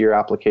into your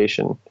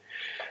application.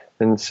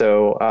 And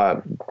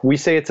so we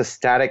say it's a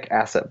static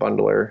asset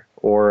bundler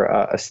or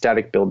a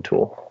static build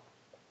tool.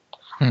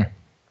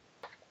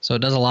 So it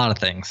does a lot of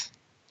things.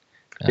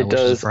 It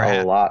does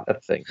a lot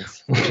of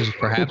things. Which is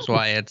perhaps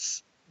why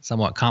it's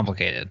somewhat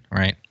complicated,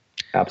 right?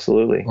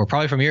 Absolutely. Or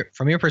probably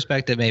from your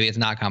perspective, maybe it's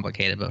not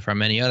complicated, but from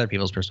many other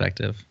people's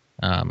perspective,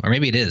 or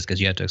maybe it is because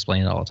you have to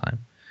explain it all the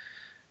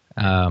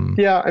time.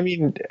 Yeah, I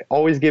mean,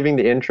 always giving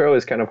the intro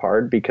is kind of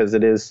hard because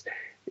it is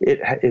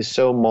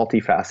so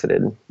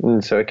multifaceted,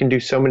 and so it can do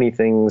so many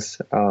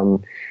things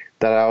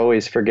that I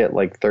always forget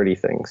like 30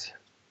 things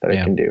that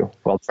it can do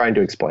while trying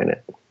to explain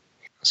it.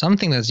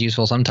 Something that's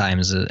useful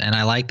sometimes, and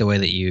I like the way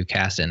that you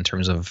cast it in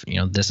terms of,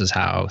 this is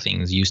how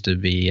things used to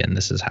be and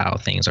this is how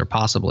things are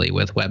possibly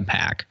with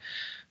Webpack.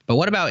 But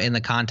what about in the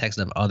context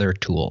of other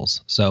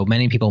tools? So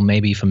many people may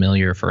be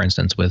familiar, for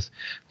instance, with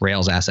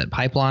Rails Asset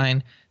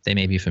Pipeline. They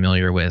may be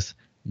familiar with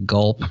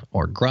Gulp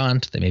or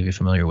Grunt. They may be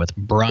familiar with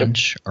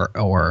Brunch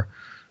or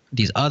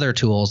these other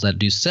tools that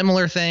do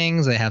similar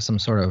things. They have some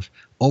sort of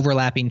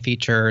overlapping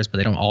features, but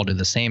they don't all do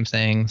the same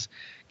things.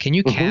 Can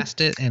you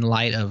cast it in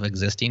light of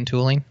existing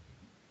tooling?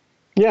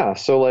 Yeah,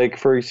 so like,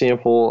 for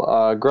example,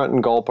 Grunt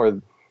and Gulp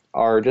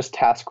are just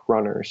task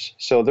runners.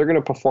 So they're going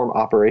to perform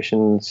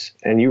operations,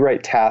 and you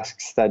write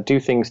tasks that do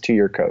things to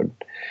your code.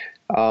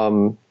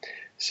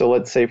 So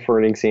let's say, for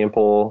an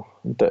example,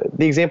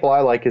 the example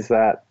I like is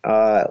that,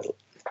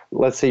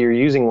 let's say you're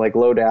using like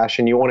Lodash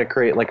and you want to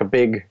create like a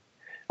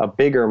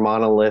bigger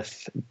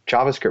monolith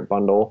JavaScript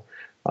bundle.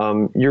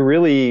 You're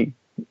really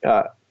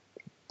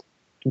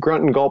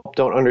Grunt and Gulp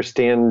don't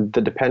understand the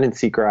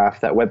dependency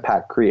graph that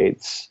Webpack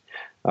creates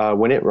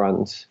when it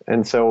runs.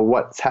 And so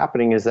what's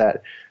happening is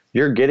that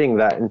you're getting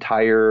that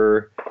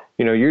entire,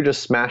 you're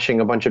just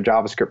smashing a bunch of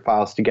JavaScript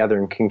files together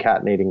and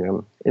concatenating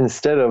them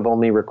instead of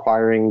only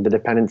requiring the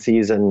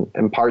dependencies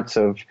and parts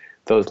of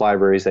those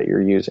libraries that you're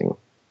using.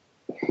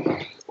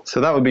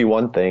 So that would be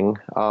one thing.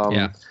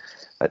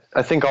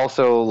 I think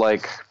also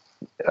like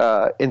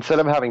instead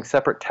of having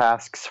separate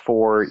tasks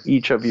for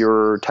each of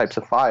your types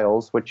of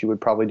files, which you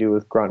would probably do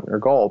with Grunt or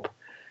Gulp,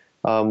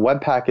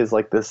 Webpack is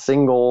like this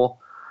single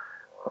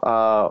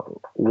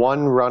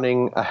one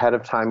running ahead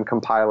of time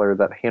compiler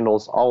that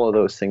handles all of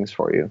those things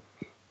for you.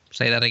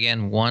 Say that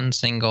again. One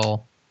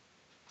single.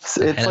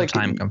 It's like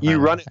you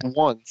run it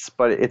once,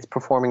 but it's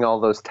performing all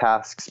those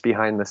tasks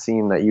behind the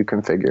scene that you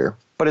configure.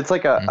 But it's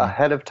like a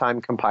ahead of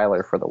time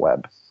compiler for the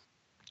web.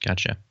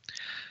 Gotcha.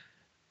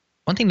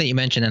 One thing that you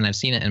mentioned, and I've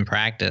seen it in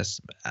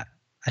practice,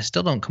 I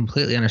still don't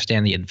completely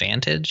understand the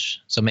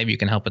advantage. So maybe you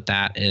can help with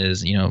that.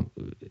 Is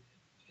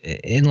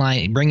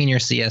inline, bringing your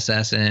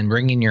CSS in,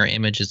 bringing your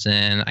images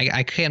in.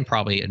 I can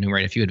probably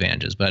enumerate a few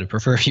advantages, but I'd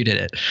prefer if you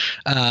did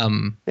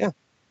it.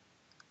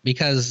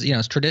 Because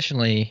it's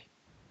traditionally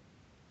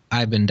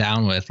I've been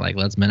down with like,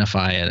 let's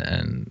minify it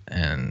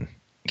and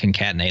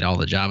concatenate all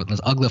the Java.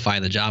 Let's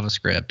uglify the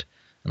JavaScript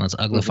and let's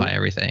uglify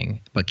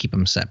everything, but keep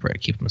them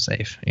separate, keep them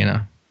safe.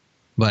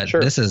 But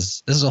this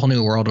is a whole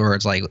new world where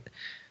it's like,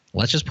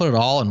 let's just put it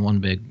all in one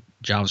big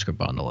JavaScript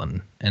bundle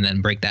and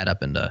then break that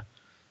up into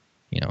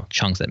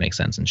chunks that make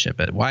sense and ship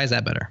it. Why is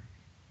that better?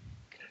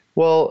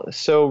 Well,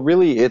 so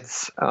really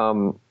it's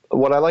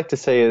what I like to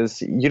say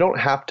is you don't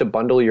have to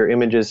bundle your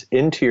images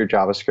into your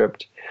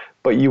JavaScript,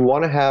 but you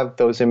want to have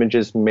those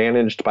images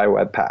managed by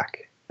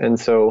Webpack. And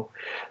so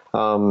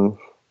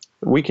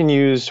we can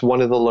use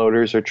one of the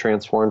loaders or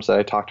transforms that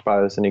I talked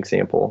about as an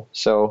example.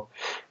 So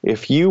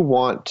if you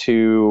want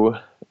to,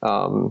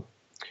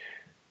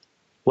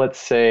 let's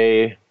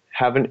say,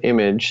 have an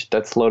image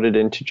that's loaded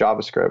into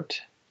JavaScript,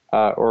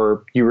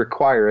 or you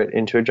require it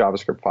into a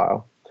JavaScript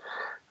file,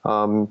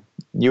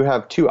 you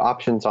have two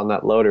options on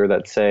that loader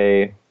that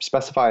say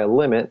specify a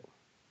limit,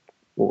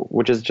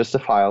 which is just a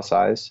file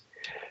size.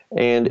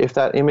 And if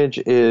that image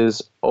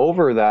is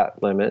over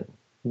that limit,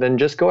 then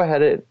just go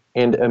ahead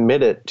and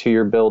emit it to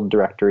your build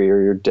directory or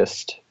your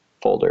dist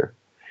folder.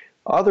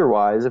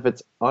 Otherwise, if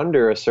it's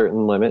under a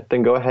certain limit,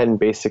 then go ahead and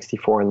base64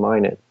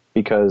 inline it,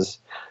 because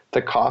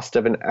the cost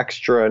of an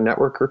extra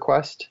network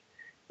request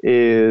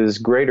is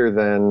greater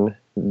than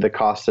the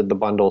cost of the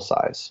bundle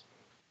size.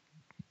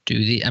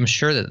 I'm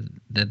sure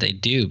that they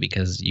do,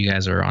 because you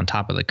guys are on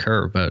top of the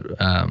curve, but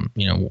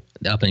the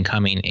up and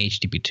coming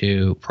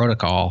HTTP2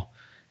 protocol,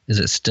 is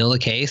it still the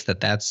case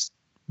that that's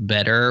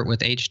better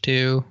with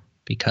H2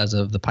 because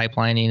of the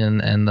pipelining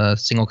and the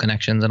single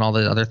connections and all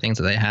the other things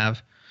that they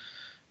have?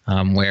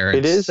 Where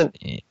it is.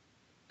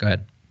 Go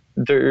ahead.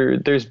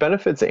 There's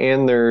benefits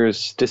and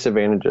there's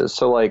disadvantages.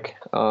 So like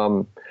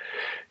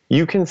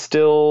you can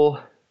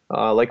still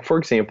like, for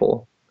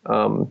example,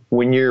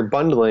 when you're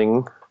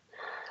bundling,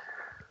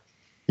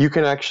 you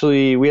can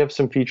actually, we have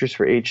some features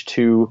for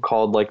H2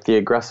 called like the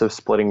aggressive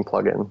splitting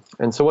plugin.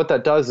 And so what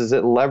that does is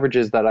it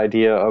leverages that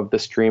idea of the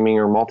streaming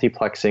or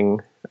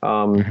multiplexing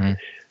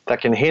that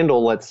can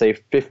handle, let's say,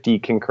 50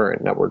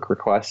 concurrent network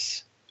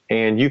requests.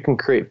 And you can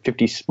create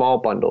 50 small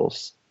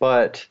bundles.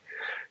 But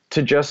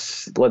to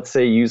just, let's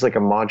say, use like a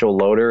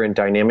module loader and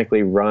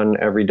dynamically run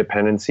every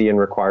dependency and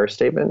require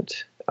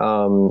statement,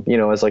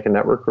 as like a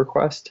network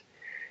request,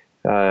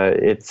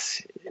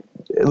 it's,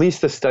 at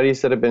least the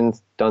studies that have been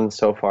done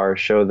so far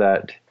show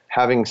that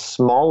having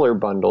smaller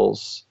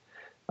bundles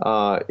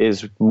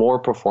is more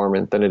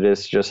performant than it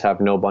is to just have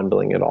no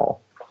bundling at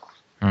all.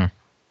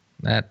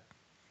 That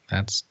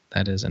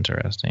is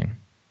interesting.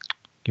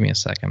 Give me a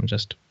sec. I'm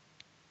just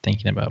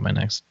thinking about my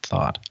next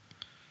thought.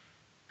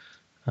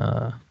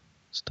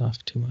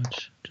 Stuff too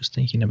much. Just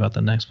thinking about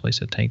the next place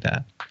to take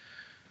that.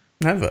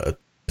 I have a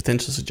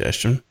potential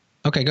suggestion.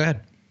 Okay, go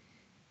ahead.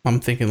 I'm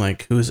thinking,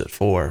 like, who is it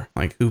for?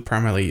 Like, who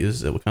primarily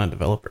uses it? What kind of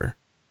developer?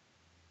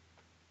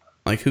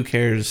 Like, who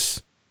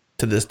cares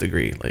to this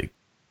degree? Like,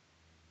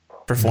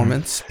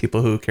 performance?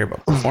 People who care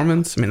about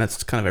performance? I mean,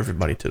 that's kind of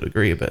everybody to a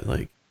degree, but,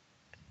 like,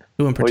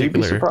 who in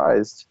particular? Well, you'd be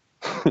surprised.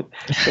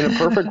 In a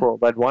perfect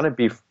world, I'd want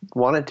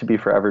it to be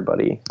for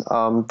everybody.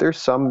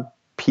 There's some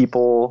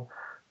people,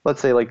 let's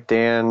say like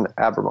Dan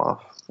Abramoff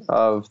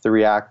of the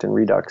React and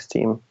Redux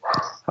team.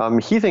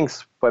 He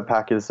thinks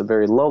Webpack is a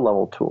very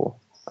low-level tool.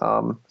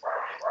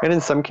 And in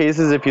some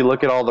cases, if you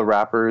look at all the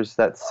wrappers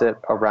that sit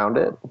around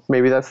it,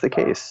 maybe that's the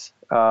case.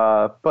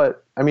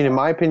 But I mean, in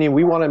my opinion,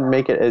 we want to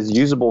make it as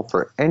usable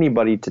for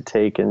anybody to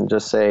take and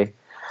just say,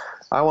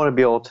 I want to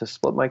be able to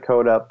split my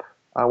code up.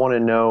 I want to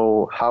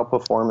know how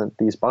performant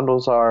these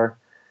bundles are.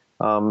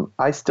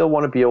 I still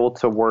want to be able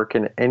to work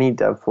in any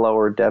dev flow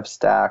or dev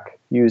stack,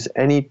 use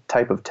any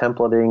type of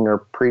templating or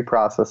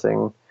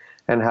pre-processing,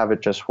 and have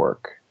it just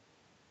work.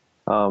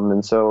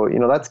 And so,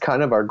 that's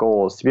kind of our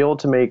goal, is to be able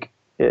to make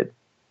it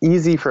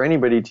easy for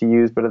anybody to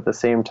use, but at the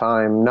same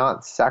time,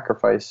 not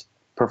sacrifice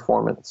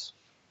performance.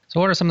 So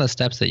what are some of the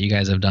steps that you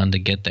guys have done to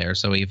get there?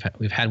 So we've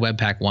had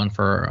Webpack 1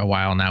 for a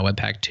while now.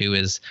 Webpack 2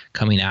 is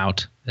coming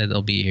out.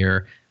 It'll be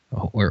here.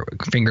 We're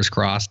fingers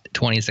crossed,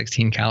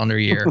 2016 calendar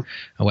year.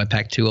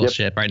 Webpack 2 will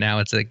ship. Right now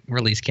it's a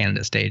release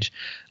candidate stage.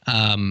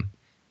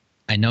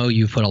 I know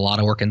you've put a lot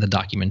of work into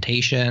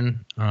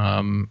documentation.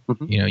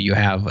 You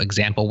have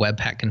example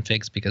Webpack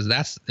configs, because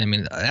that's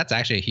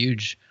actually a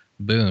huge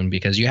boon,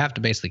 because you have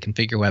to basically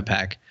configure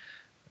Webpack,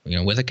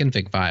 with a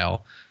config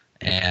file,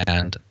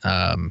 and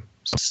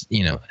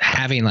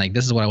having like,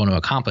 this is what I want to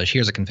accomplish.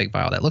 Here's a config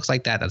file that looks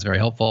like that. That's very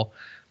helpful.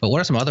 But what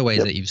are some other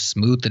ways that you've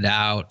smoothed it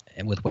out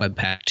with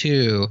Webpack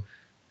 2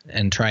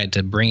 and tried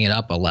to bring it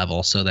up a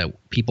level so that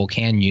people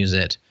can use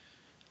it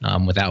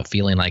without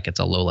feeling like it's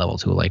a low-level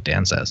tool, like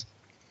Dan says?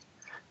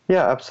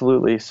 Yeah,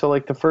 absolutely. So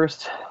like the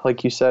first,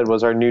 like you said,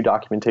 was our new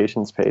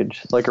documentations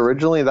page. Like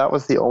originally that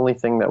was the only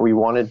thing that we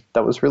wanted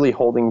that was really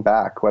holding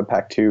back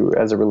Webpack 2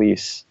 as a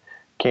release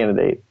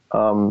candidate.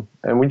 And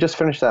we just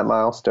finished that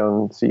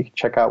milestone, so you can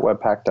check out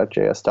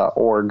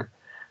webpack.js.org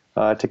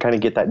to kind of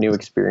get that new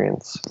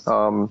experience.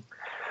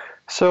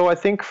 So I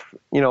think,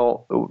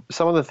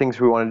 some of the things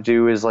we want to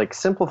do is like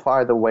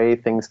simplify the way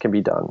things can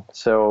be done.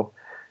 So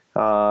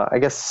I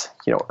guess,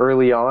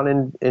 early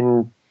on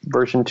in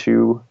version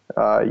 2,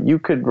 you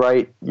could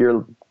write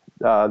your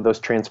those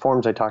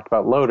transforms I talked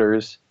about,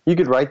 loaders. You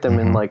could write them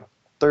in like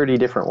 30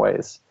 different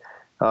ways.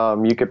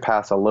 You could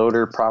pass a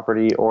loader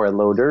property or a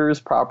loaders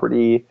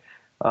property.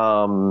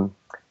 There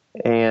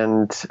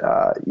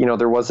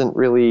wasn't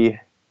really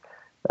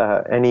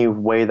any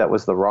way that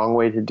was the wrong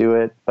way to do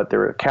it, but there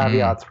were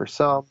caveats for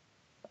some.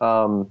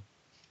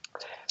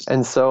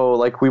 And so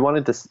like we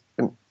wanted to,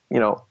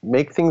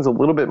 make things a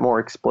little bit more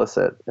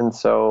explicit. And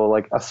so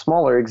like a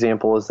smaller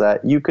example is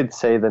that you could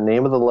say the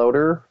name of the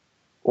loader,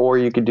 or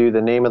you could do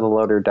the name of the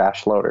loader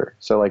dash loader.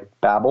 So like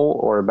Babel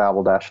or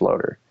Babel dash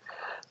loader.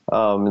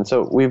 And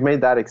so we've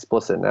made that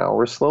explicit now.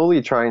 We're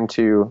slowly trying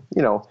to,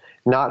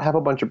 not have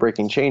a bunch of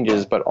breaking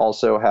changes, but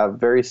also have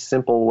very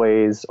simple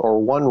ways or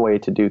one way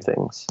to do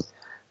things.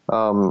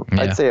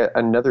 I'd say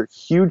another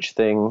huge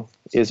thing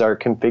is our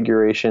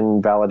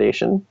configuration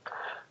validation.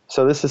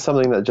 So this is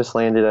something that just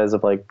landed as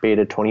of like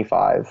beta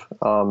 25.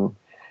 And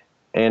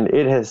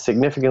it has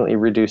significantly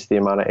reduced the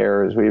amount of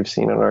errors we've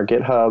seen on our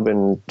GitHub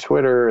and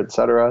Twitter, et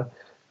cetera.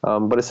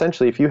 But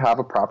essentially, if you have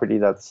a property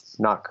that's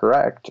not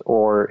correct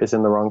or is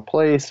in the wrong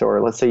place,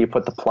 or let's say you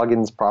put the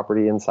plugins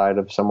property inside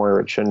of somewhere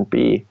it shouldn't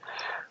be,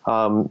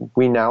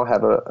 we now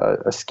have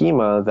a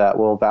schema that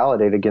will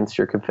validate against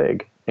your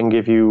config and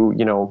give you,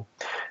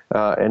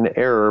 an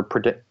error.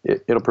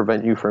 It'll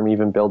prevent you from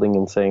even building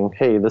and saying,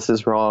 hey, this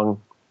is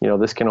wrong.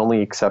 This can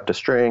only accept a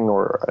string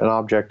or an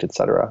object, et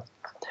cetera.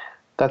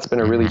 That's been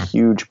a really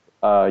huge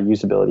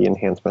usability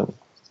enhancement.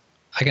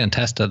 I can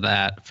attest to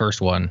that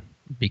first one,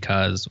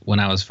 because when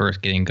I was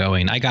first getting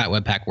going, I got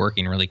Webpack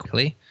working really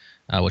quickly,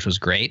 which was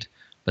great.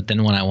 But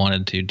then when I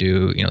wanted to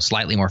do,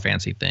 slightly more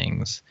fancy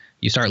things,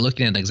 you start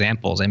looking at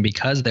examples. And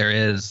because there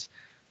is,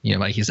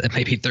 like you said,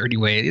 maybe 30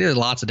 ways, there's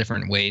lots of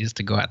different ways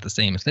to go at the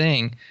same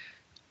thing.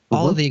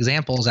 all of the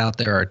examples out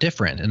there are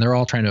different, and they're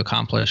all trying to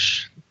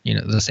accomplish,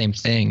 the same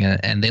thing,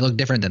 and they look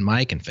different than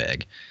my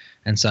config.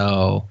 And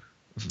so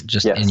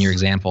just in your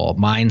example,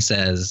 mine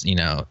says,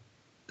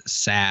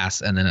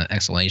 SAS and then an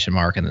exclamation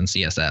mark and then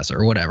CSS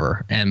or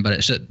whatever.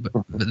 But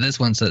this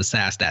one says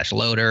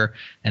SAS-loader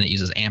and it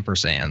uses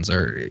ampersands,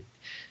 or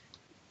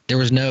there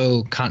was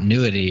no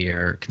continuity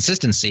or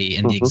consistency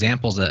in the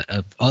examples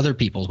of other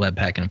people's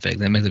Webpack configs.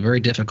 That makes it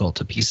very difficult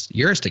to piece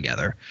yours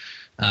together.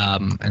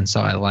 And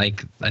so I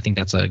think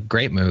that's a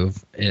great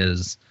move,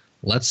 is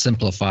let's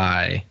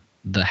simplify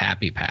the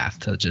happy path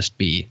to just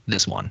be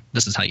this one.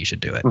 This is how you should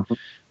do it.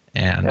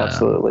 And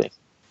absolutely.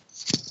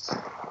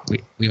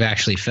 We've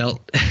actually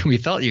felt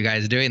you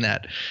guys doing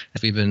that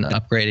as we've been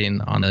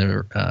upgrading on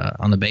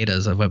the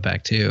betas of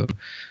Webpack 2,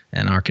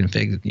 and our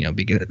config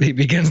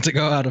begins to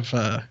go out of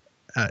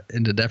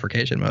into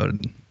deprecation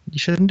mode. You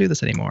shouldn't do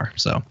this anymore.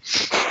 So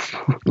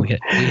we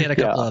hit a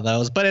couple of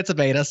those, but it's a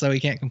beta, so we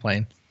can't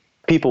complain.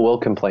 People will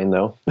complain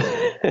though.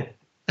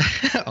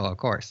 Oh, of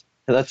course.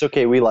 That's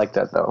okay. We like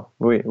that though.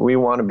 We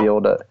want to be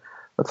able to.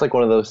 That's like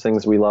one of those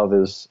things we love,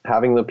 is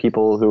having the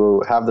people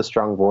who have the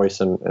strong voice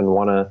and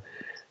want to,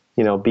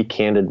 be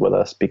candid with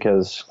us,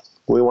 because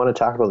we want to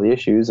talk about the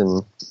issues.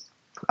 And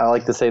I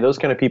like to say those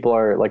kind of people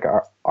are like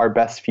our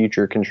best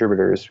future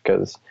contributors,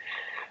 because,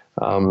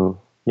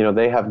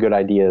 they have good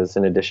ideas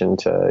in addition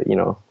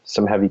to,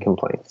 some heavy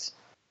complaints.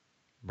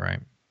 Right.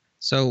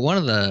 So one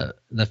of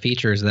the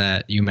features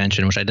that you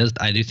mentioned, which I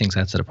do think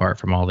sets it apart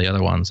from all the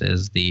other ones,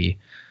 is the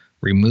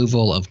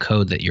removal of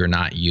code that you're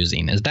not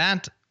using. Is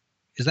that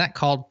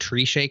called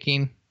tree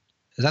shaking?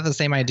 Is that the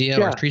same idea,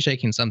 or is tree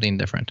shaking something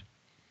different?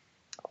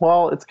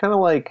 Well, it's kind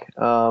of like,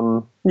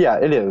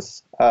 it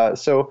is.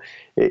 So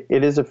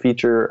it is a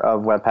feature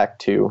of Webpack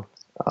 2.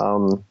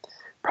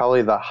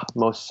 Probably the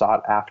most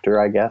sought after,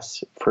 I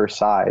guess, for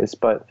size.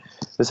 But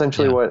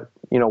essentially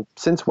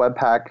since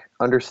Webpack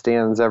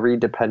understands every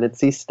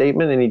dependency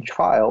statement in each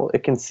file,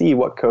 it can see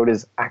what code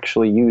is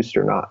actually used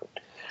or not.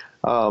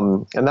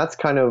 And that's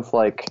kind of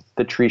like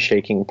the tree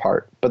shaking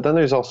part. But then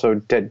there's also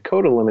dead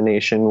code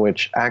elimination,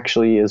 which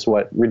actually is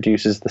what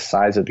reduces the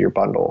size of your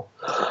bundle.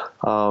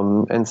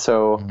 And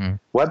so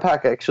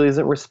Webpack actually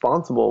isn't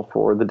responsible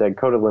for the dead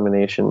code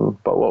elimination.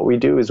 But what we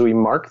do is we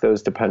mark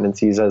those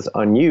dependencies as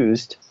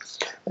unused.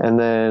 And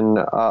then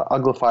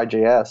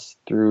Uglify.js,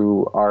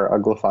 through our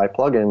Uglify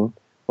plugin,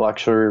 will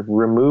actually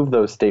remove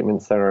those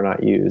statements that are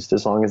not used,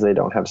 as long as they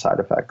don't have side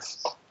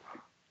effects.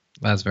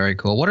 That's very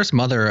cool. What are some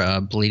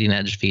other bleeding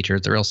edge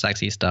features, the real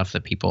sexy stuff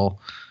that people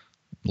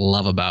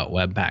love about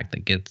Webpack,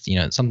 that gets,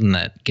 something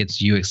that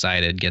gets you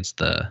excited, gets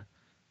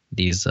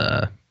these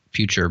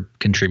future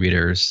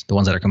contributors, the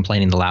ones that are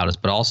complaining the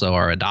loudest, but also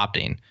are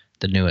adopting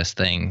the newest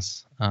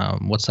things?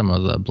 What's some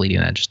of the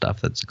bleeding edge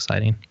stuff that's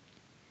exciting?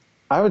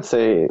 I would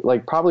say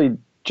probably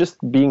just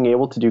being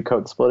able to do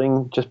code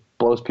splitting just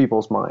blows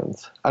people's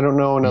minds. I don't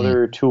know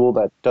another tool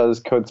that does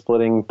code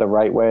splitting the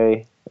right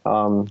way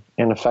and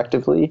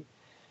effectively.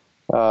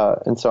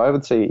 And so I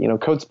would say,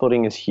 code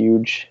splitting is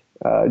huge.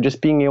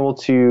 Just being able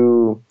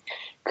to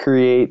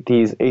create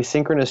these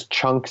asynchronous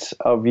chunks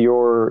of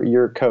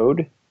your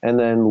code and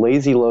then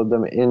lazy load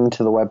them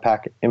into the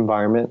Webpack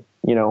environment,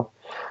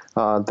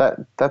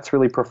 that's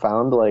really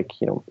profound. Like,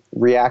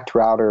 React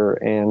Router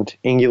and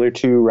Angular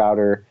 2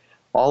 Router,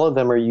 all of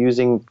them are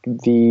using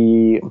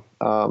the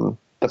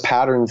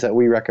patterns that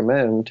we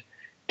recommend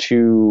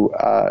to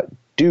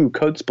do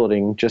code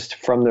splitting just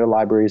from their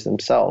libraries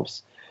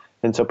themselves.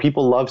 And so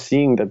people love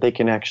seeing that they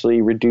can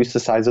actually reduce the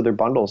size of their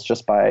bundles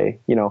just by,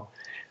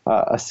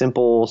 a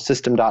simple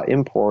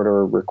system.import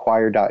or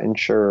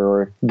require.ensure,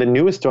 or the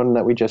newest one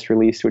that we just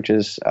released, which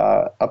is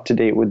up to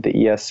date with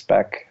the ES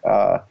spec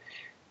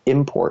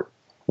import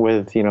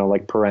with,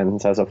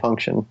 parens as a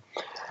function.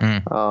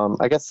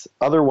 I guess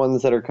other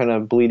ones that are kind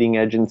of bleeding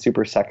edge and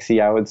super sexy,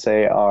 I would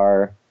say,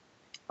 are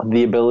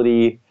the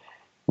ability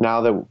now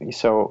that,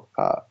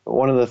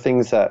 one of the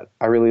things that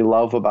I really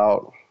love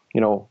about,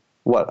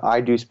 what I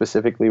do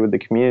specifically with the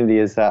community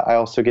is that I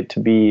also get to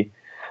be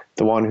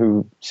the one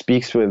who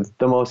speaks with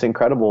the most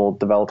incredible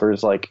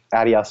developers like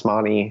Adi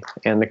Osmani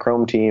and the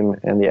Chrome team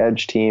and the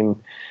Edge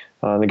team,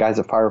 the guys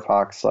at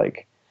Firefox.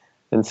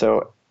 And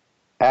so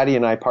Adi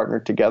and I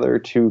partnered together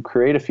to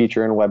create a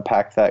feature in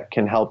Webpack that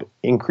can help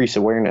increase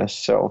awareness.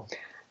 So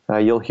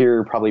you'll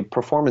hear probably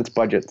performance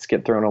budgets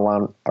get thrown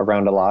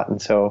around a lot.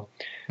 And so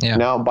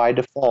now by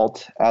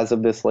default, as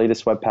of this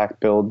latest Webpack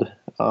build,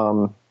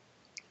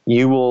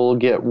 you will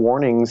get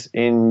warnings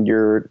in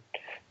your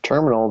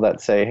terminal that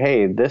say,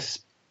 hey,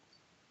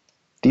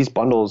 these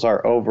bundles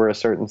are over a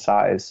certain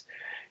size.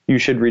 You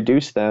should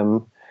reduce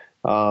them,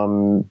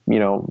 to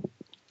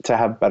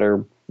have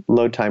better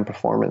load time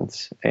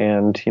performance.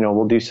 And,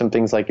 we'll do some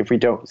things like, if we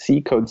don't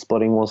see code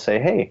splitting, we'll say,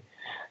 hey,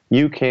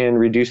 you can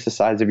reduce the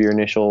size of your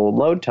initial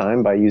load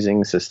time by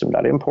using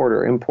system.import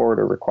or import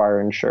or require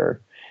ensure,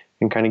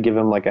 and kind of give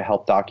them like a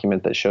help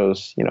document that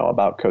shows,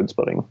 about code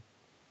splitting.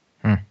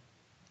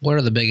 What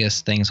are the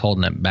biggest things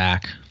holding it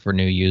back for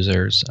new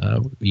users?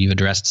 You've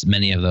addressed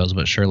many of those,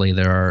 but surely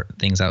there are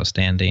things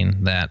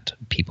outstanding that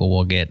people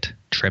will get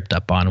tripped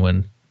up on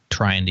when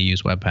trying to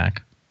use Webpack.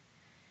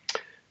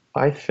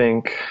 I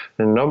think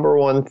the number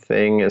one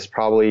thing is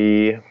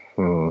probably,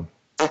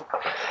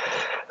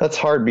 that's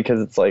hard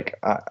because it's like,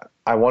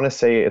 I want to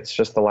say it's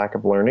just the lack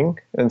of learning.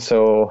 And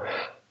so,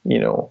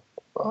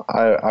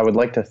 I would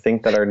like to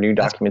think that our new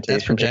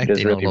documentation page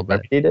is really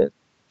remedied it.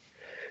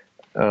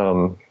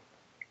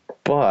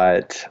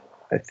 But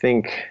I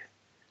think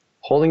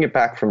holding it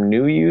back from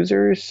new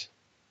users,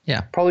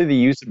 probably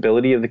the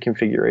usability of the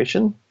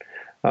configuration.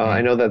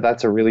 I know that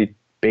that's a really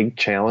big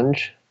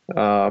challenge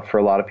for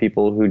a lot of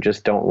people who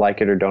just don't like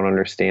it or don't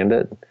understand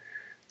it.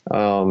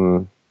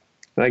 And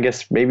I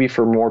guess maybe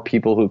for more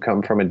people who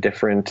come from a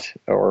different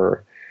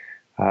or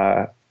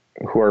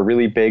who are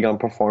really big on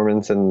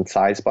performance and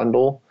size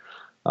bundle,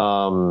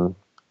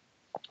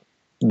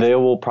 they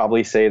will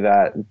probably say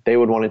that they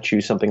would want to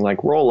choose something like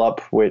Rollup,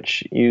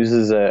 which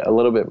uses a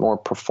little bit more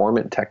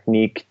performant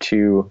technique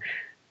to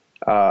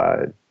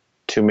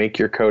make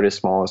your code as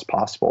small as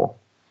possible.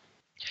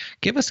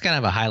 Give us kind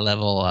of a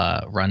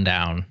high-level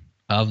rundown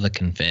of the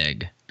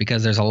config,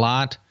 because there's a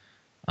lot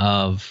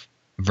of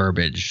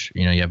verbiage.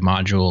 You have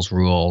modules,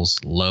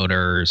 rules,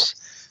 loaders,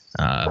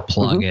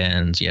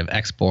 plugins. You have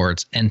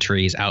exports,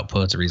 entries,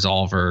 outputs,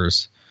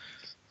 resolvers.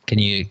 Can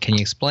you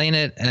explain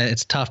it?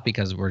 It's tough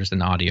because we're just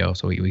in audio,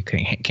 so we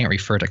can't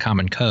refer to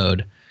common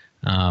code.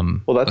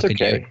 Well, that's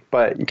okay.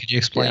 But could you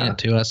explain it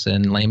to us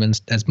in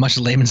as much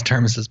layman's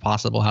terms as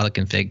possible, how the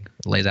config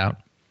lays out?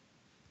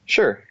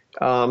 Sure.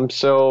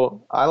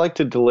 So I like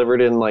to deliver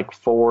it in like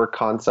 4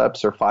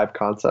 concepts or 5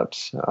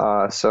 concepts.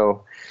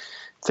 So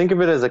think of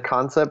it as a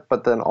concept,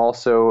 but then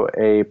also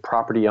a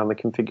property on the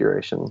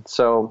configuration.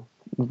 So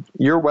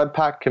your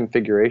Webpack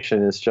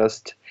configuration is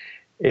just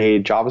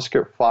a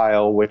JavaScript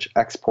file which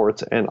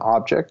exports an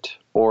object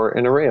or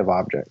an array of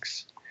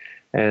objects.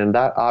 And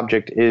that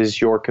object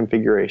is your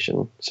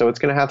configuration. So it's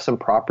going to have some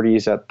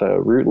properties at the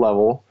root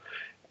level,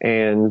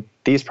 and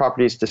these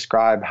properties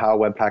describe how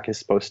Webpack is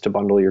supposed to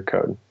bundle your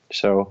code.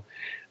 So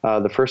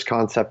the first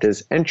concept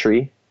is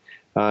entry,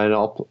 and it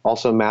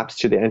also maps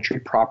to the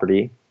entry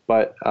property.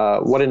 But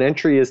what an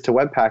entry is to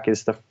Webpack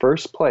is the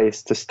first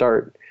place to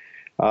start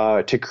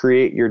to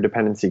create your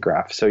dependency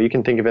graph. So you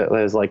can think of it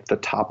as like the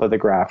top of the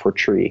graph or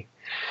tree.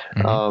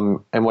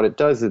 And what it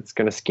does, it's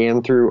going to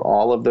scan through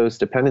all of those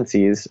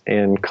dependencies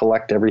and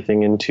collect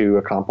everything into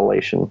a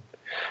compilation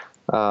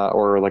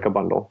or like a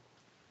bundle.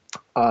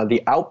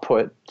 The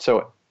output,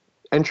 so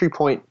entry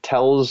point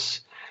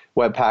tells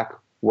Webpack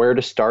where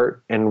to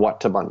start and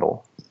what to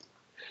bundle.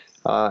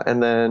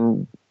 And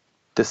then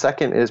the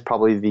second is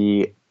probably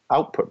the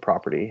output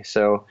property.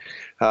 So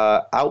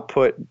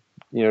output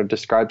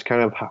describes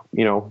kind of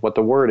what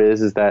the word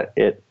is that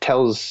it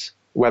tells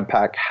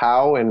Webpack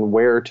how and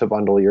where to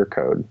bundle your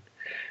code.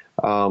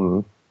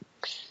 You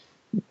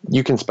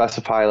can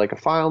specify like a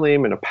file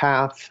name and a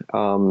path,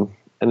 and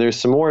there's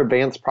some more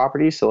advanced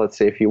properties. So let's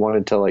say if you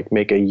wanted to like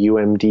make a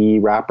UMD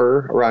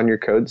wrapper around your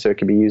code so it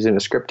could be used in a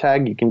script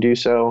tag, you can do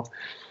so.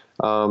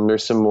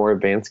 There's some more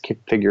advanced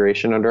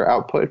configuration under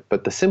output,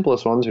 but the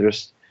simplest ones are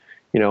just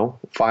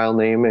file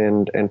name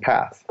and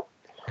path.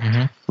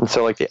 And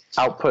so like the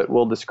output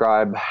will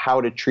describe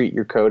how to treat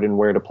your code and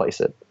where to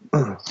place it.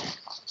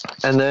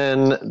 And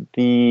then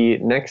the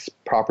next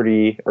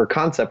property or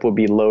concept will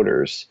be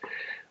loaders.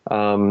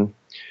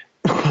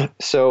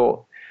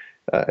 So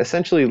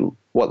essentially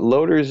what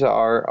loaders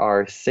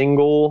are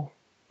single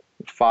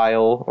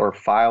file or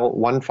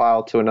one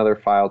file to another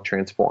file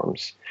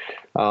transforms.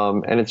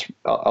 And it's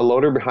a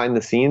loader behind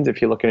the scenes.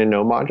 If you look in a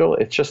no module,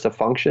 it's just a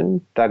function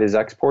that is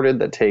exported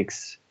that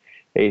takes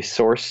a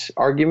source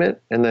argument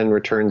and then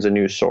returns a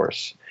new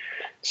source.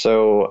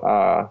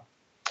 So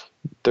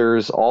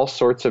there's all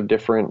sorts of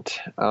different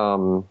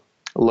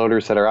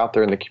loaders that are out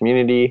there in the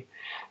community.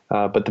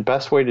 But the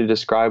best way to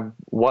describe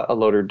what a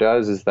loader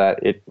does is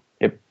that it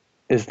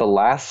is the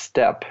last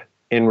step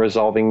in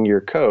resolving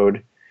your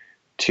code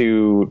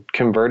to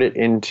convert it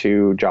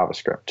into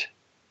JavaScript.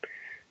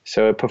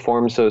 So it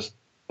performs those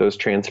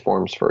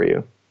transforms for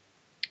you.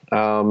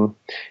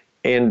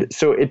 And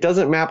so it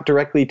doesn't map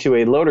directly to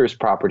a loaders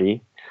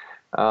property,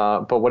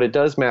 but what it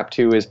does map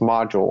to is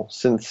module.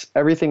 Since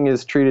everything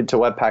is treated to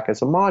Webpack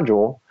as a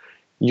module,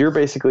 you're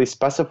basically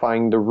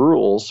specifying the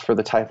rules for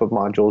the type of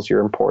modules you're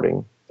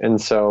importing.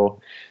 And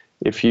so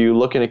if you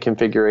look in a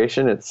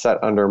configuration, it's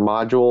set under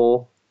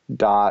module.rules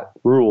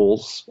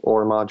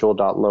or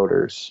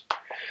module.loaders.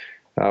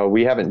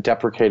 We haven't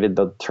deprecated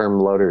the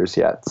term loaders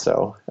yet,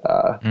 so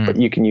but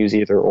you can use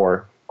either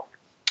or.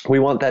 We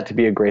want that to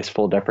be a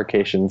graceful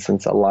deprecation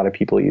since a lot of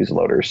people use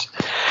loaders.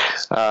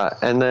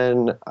 And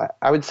then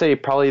I would say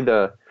probably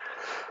the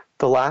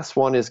last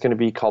one is going to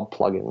be called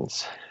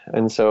plugins.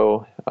 And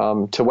so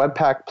to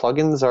Webpack,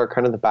 plugins are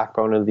kind of the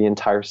backbone of the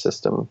entire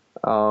system.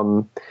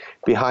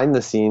 Behind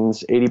the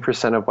scenes,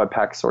 80% of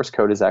Webpack source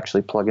code is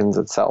actually plugins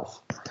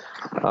itself.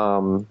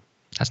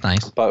 That's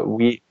nice. But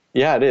we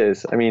Yeah, it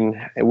is. I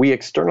mean, we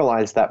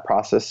externalize that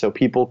process so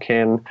people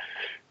can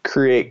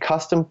create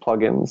custom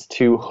plugins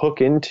to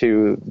hook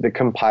into the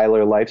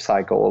compiler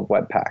lifecycle of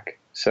Webpack.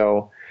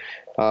 So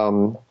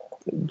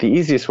the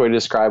easiest way to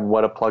describe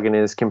what a plugin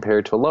is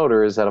compared to a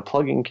loader is that a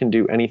plugin can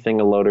do anything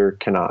a loader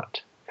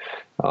cannot.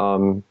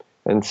 And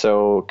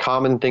so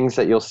common things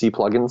that you'll see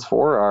plugins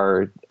for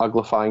are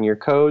uglifying your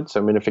code,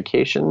 so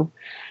minification,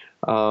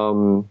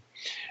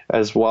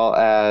 as well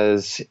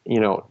as,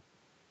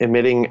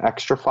 emitting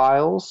extra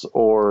files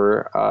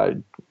or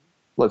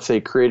let's say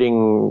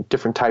creating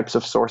different types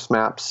of source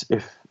maps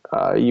if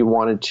you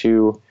wanted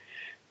to,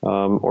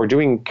 or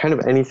doing kind of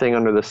anything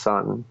under the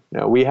sun.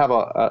 We have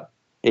a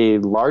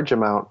large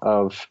amount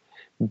of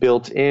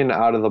built-in,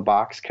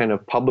 out-of-the-box kind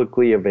of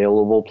publicly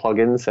available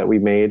plugins that we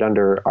made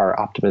under our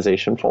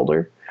optimization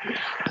folder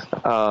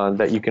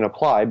that you can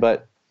apply.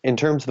 But in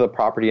terms of the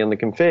property and the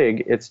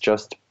config, it's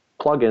just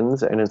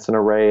plugins, and it's an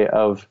array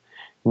of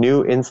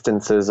new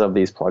instances of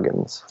these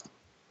plugins.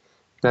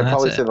 And I'd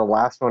probably say the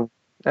last one.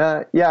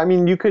 I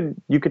mean, you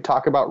could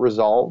talk about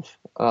Resolve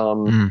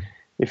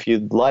if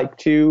you'd like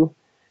to.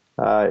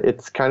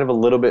 It's kind of a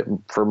little bit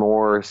for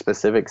more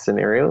specific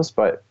scenarios,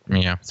 but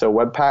so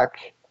Webpack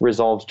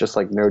resolves just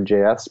like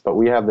Node.js, but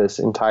we have this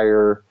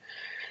entire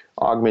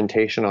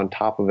augmentation on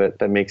top of it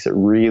that makes it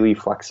really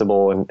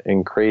flexible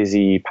and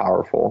crazy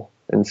powerful.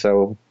 And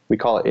so we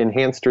call it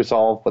enhanced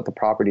resolve, but the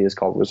property is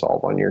called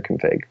resolve on your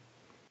config.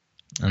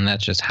 And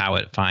that's just how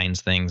it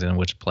finds things in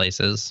which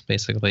places,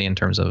 basically, in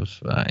terms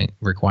of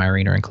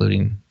requiring or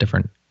including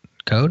different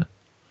code?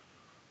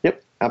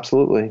 Yep,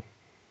 absolutely.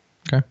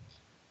 Okay.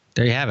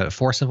 There you have it.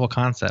 4 simple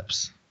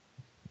concepts.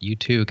 You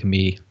too can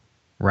be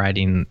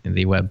riding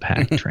the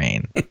Webpack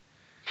train.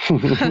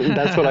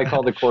 That's what I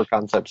call the core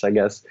concepts, I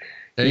guess.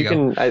 There you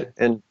go.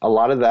 And a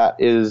lot of that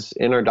is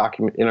in our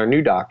document, in our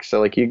new doc. So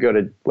like you go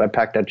to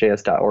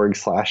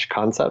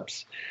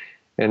webpack.js.org/concepts,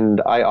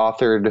 and I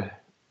authored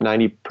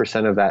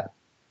 90% of that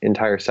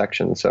entire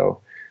section.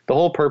 So the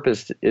whole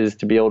purpose is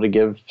to be able to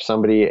give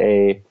somebody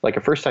a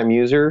first-time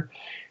user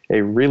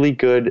a really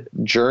good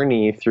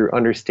journey through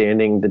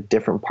understanding the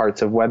different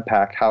parts of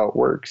Webpack, how it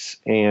works,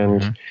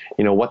 and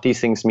what these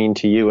things mean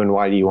to you and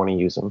why do you want to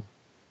use them.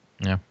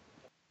 Yeah.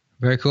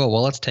 Very cool.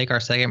 Well, let's take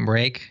our second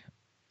break.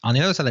 On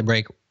the other side of the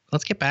break,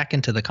 let's get back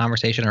into the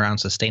conversation around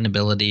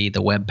sustainability,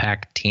 the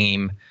Webpack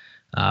team,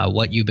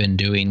 what you've been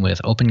doing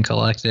with Open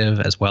Collective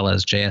as well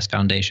as JS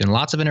Foundation.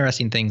 Lots of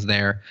interesting things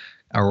there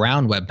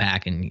around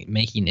Webpack and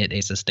making it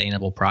a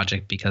sustainable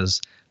project, because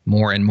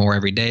more and more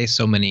every day,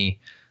 so many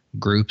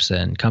groups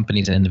and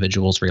companies and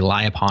individuals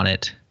rely upon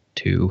it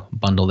to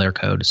bundle their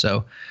code.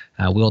 So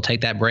we'll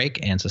take that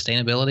break, and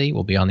sustainability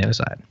will be on the other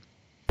side.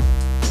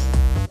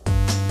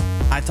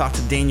 I talked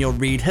to Daniel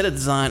Reed, head of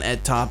design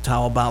at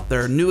TopTal, about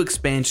their new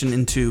expansion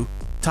into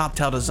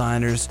TopTal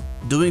Designers,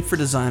 doing for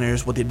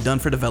designers what they've done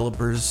for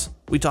developers.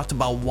 We talked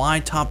about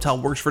why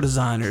TopTal works for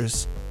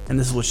designers, and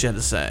this is what she had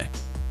to say.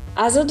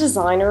 As a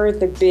designer,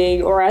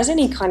 or as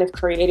any kind of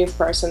creative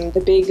person,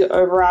 the big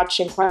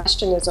overarching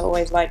question is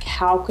always like,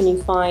 how can you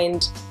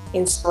find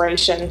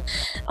inspiration?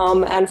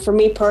 And for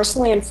me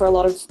personally, and for a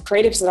lot of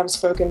creatives that I've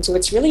spoken to,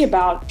 it's really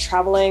about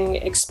traveling,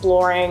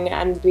 exploring,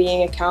 and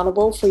being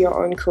accountable for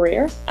your own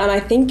career. And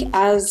I think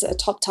as a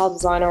TopTal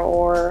designer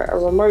or a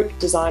remote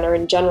designer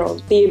in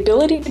general, the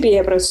ability to be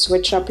able to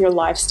switch up your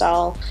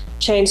lifestyle,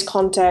 change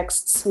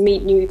contexts,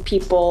 meet new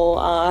people,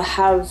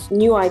 have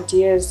new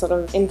ideas sort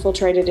of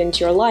infiltrated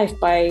into your life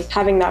by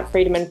having that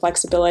freedom and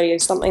flexibility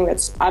is something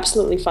that's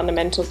absolutely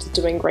fundamental to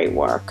doing great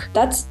work.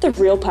 That's the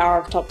real power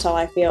of TopTal,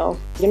 I feel.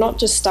 You're not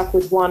just stuck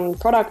with one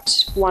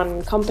product,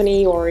 one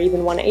company, or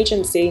even one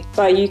agency,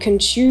 but you can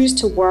choose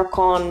to work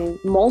on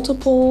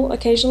multiple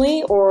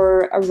occasionally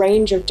or a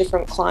range of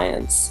different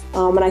clients.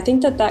 And I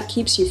think that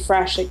keeps you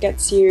fresh. It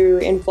gets you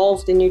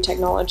involved in new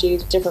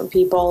technologies, different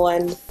people,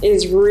 and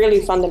is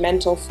really fundamental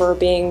for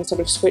being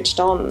sort of switched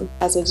on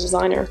as a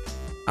designer.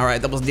 All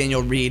right, that was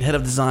Daniel Reed, head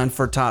of design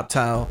for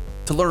TopTal.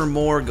 To learn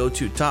more, go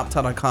to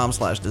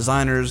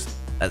toptal.com/designers.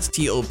 That's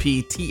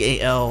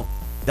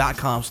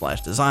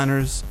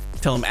TOPTAL.com/designers.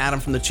 Tell them Adam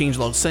from the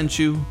Changelog sent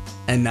you.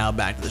 And now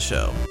back to the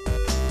show.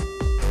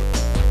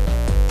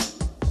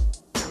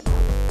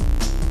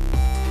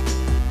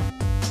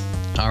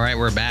 All right,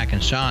 we're back.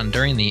 And Sean,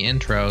 during the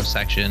intro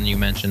section, you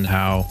mentioned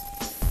how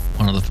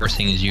one of the first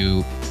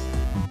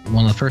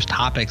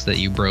topics that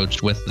you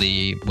broached with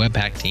the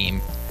Webpack team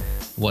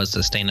was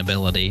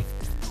sustainability.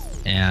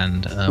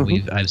 And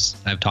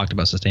I've talked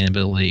about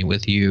sustainability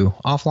with you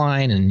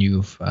offline, and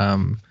you've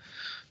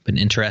been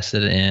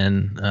interested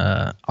in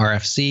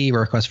RFC,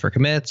 request for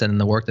commits, and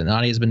the work that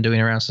Nadia's been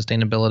doing around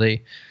sustainability.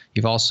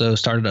 You've also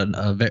started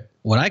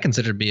what I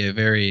consider to be a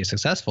very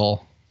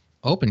successful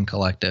Open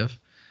Collective.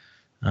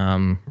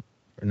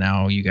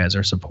 Now you guys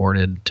are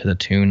supported to the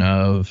tune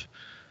of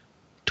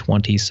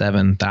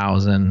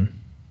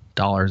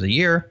 $27,000 a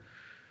year,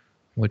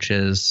 which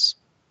is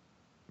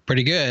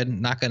pretty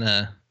good. Not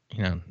going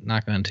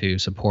to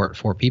support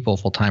 4 people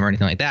full time or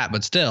anything like that,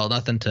 but still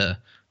nothing to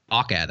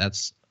balk at.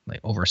 That's like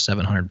over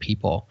 700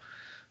 people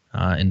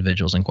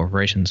individuals and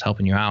corporations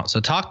helping you out. So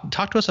talk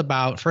to us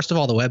about, first of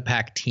all, the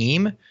Webpack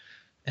team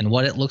and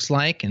what it looks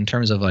like in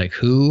terms of like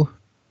who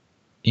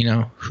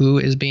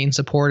is being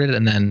supported,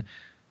 and then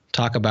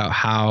talk about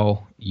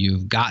how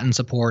you've gotten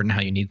support and how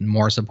you need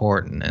more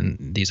support and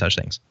these such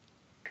things.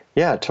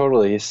 Yeah,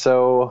 totally.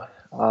 So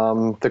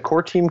the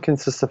core team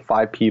consists of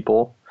 5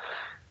 people.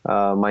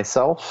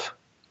 Myself,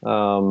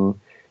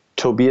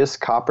 Tobias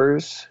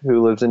Koppers,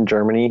 who lives in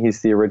Germany.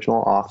 He's the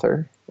original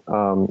author.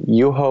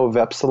 Juho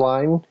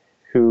Vepselainen,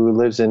 who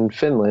lives in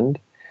Finland.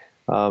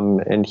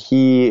 And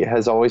he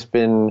has always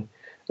been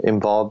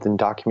involved in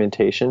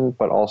documentation,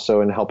 but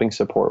also in helping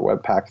support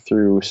Webpack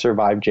through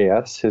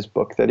Survive.js, his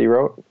book that he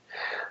wrote.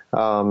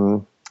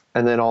 And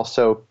then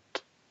also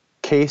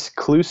Case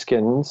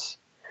Kluskens,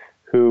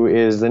 who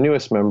is the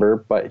newest member,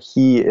 but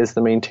he is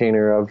the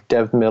maintainer of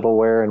Dev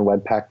Middleware and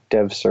Webpack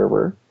Dev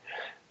Server,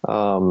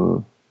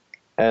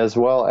 as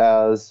well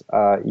as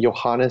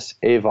Johannes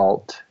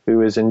Ewald,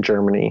 who is in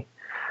Germany,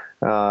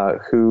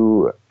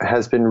 who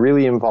has been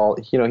really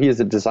involved. He is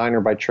a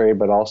designer by trade,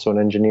 but also an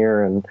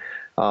engineer, and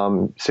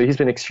so he's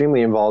been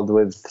extremely involved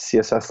with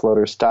CSS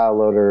Loader, Style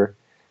Loader,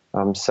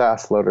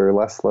 Sass Loader,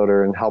 Less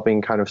Loader, and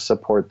helping kind of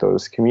support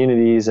those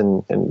communities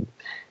and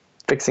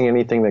fixing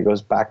anything that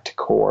goes back to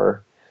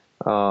core.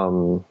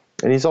 And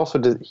he's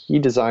also he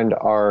designed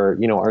our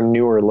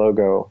newer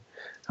logo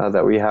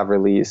that we have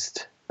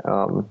released.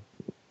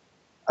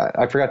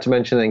 I forgot to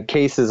mention that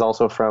Case is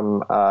also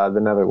from the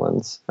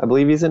Netherlands. I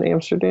believe he's in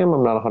Amsterdam.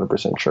 I'm not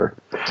 100% sure.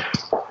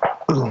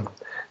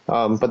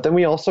 But then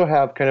we also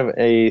have kind of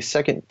a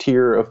second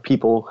tier of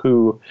people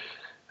who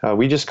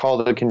we just call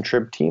the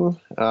contrib team,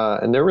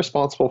 and they're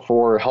responsible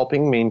for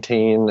helping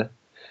maintain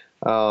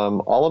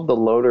all of the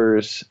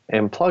loaders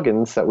and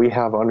plugins that we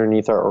have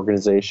underneath our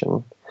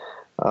organization.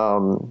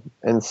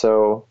 And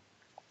so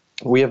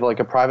we have like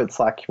a private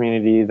Slack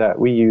community that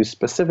we use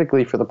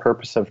specifically for the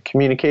purpose of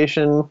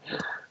communication,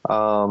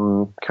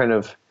 kind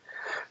of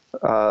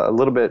a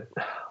little bit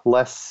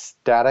less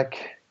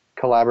static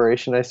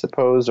collaboration, I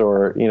suppose,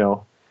 or,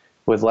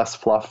 with less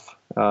fluff.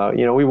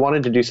 We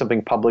wanted to do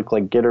something public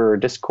like Gitter or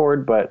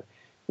Discord, but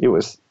it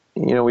was,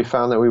 we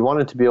found that we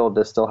wanted to be able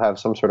to still have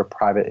some sort of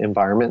private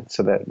environment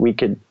so that we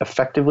could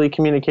effectively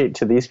communicate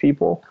to these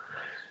people.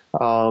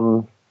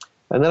 And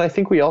then I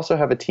think we also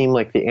have a team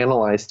like the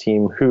Analyze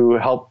team who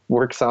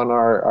works on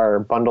our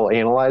bundle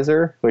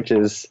analyzer, which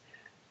is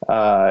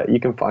you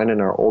can find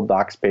in our old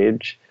docs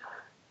page.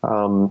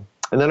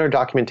 And then our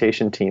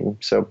documentation team.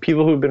 So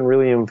people who've been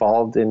really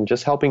involved in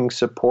just helping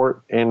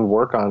support and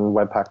work on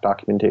Webpack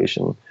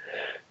documentation.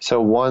 So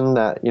one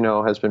that,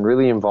 has been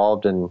really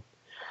involved, and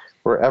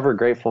we're ever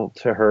grateful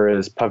to her,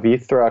 is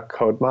Pavithra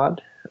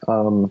Kodmad.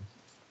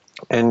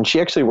 And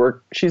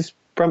she's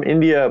from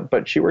India,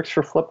 but she works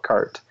for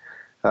Flipkart,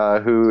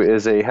 who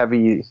is a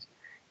heavy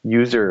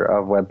user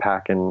of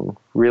Webpack and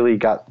really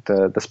got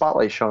the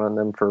spotlight shown on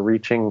them for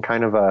reaching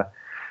kind of a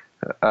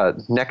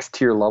next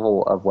tier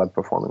level of web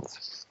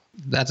performance.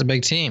 That's a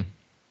big team.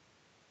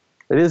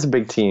 It is a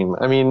big team.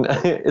 I mean,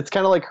 it's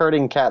kind of like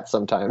herding cats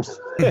sometimes.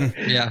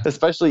 Yeah.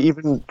 Especially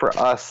even for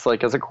us,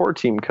 like as a core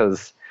team,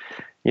 because,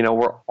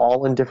 we're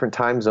all in different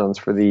time zones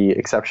for the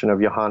exception of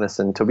Johannes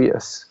and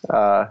Tobias.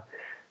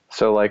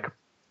 So like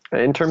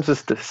in terms of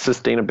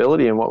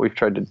sustainability and what we've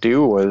tried to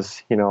do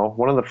was,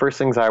 one of the first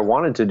things I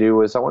wanted to do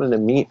was I wanted to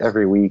meet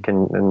every week,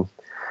 and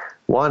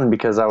one,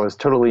 because I was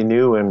totally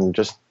new and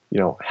just,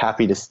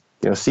 happy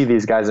to, see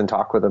these guys and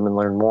talk with them and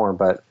learn more.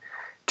 But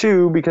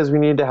two, because we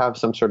needed to have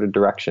some sort of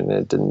direction.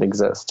 It didn't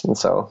exist. And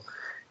so,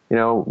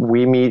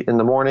 we meet in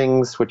the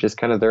mornings, which is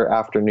kind of their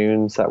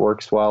afternoons. That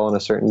works well on a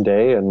certain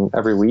day and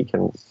every week.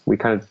 And we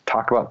kind of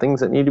talk about things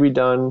that need to be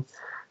done,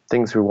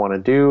 things we want to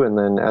do. And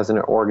then as an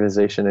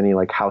organization, any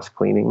like house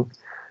cleaning,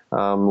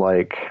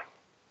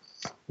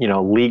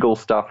 legal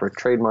stuff or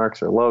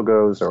trademarks or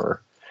logos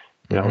or,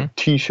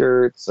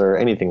 T-shirts or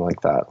anything like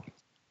that.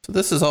 So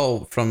this is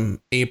all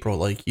from April.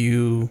 Like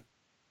you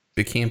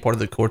became part of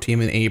the core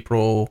team in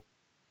April.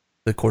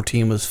 The core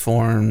team was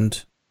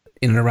formed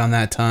in and around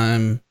that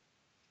time,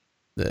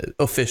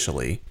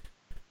 officially,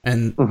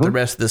 and the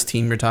rest of this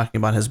team you're talking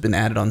about has been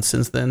added on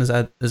since then. Is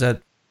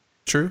that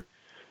true?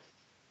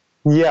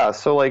 Yeah.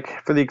 So,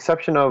 like, for the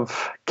exception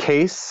of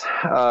Case,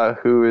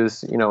 who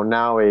is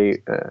now a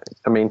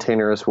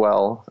maintainer as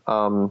well.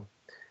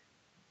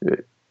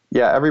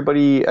 Yeah,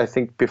 everybody. I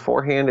think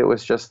beforehand it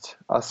was just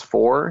us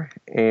 4,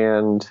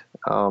 and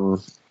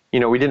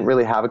we didn't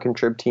really have a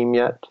contrib team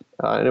yet.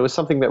 And it was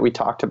something that we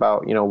talked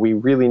about. We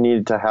really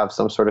needed to have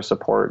some sort of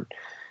support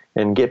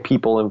and get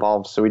people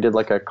involved. So we did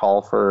like a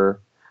call for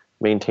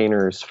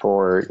maintainers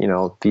for,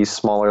 these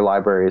smaller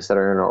libraries that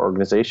are in our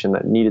organization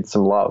that needed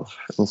some love.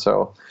 And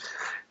so,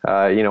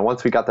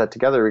 once we got that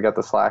together, we got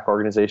the Slack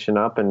organization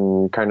up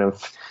and kind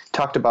of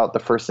talked about the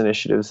first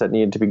initiatives that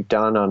needed to be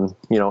done on,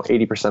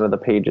 80% of the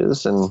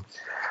pages. And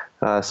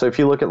so if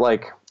you look at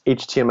like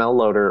HTML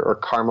loader or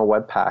Karma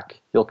Webpack,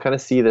 you'll kind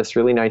of see this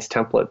really nice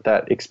template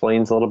that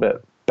explains a little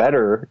bit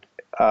better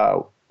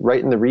right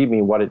in the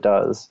README what it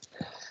does.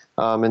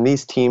 And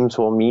these teams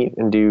will meet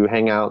and do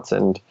hangouts,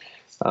 and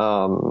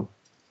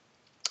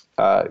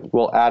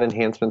we'll add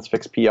enhancements,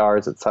 fix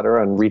PRs,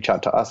 etc., and reach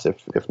out to us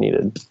if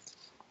needed.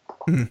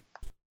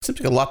 Seems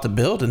like a lot to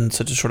build in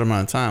such a short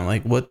amount of time.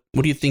 Like, what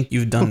do you think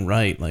you've done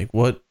right? Like,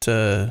 what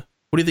do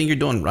you think you're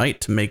doing right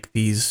to make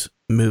these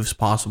moves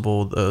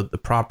possible? The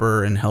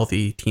proper and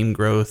healthy team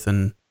growth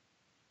and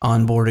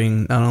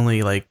onboarding, not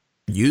only like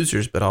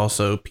users, but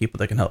also people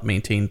that can help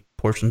maintain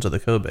portions of the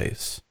code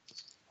base.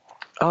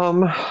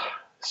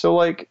 So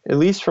like, at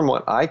least from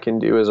what I can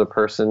do as a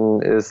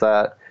person, is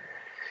that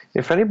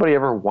if anybody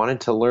ever wanted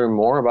to learn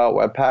more about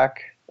Webpack,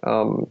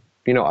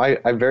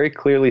 I very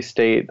clearly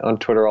state on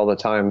Twitter all the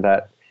time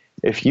that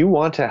if you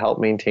want to help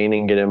maintain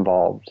and get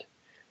involved,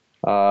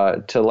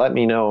 to let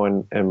me know,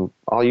 and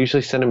I'll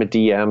usually send them a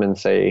DM and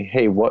say,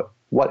 hey, what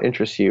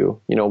interests you?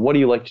 What do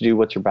you like to do?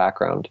 What's your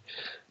background?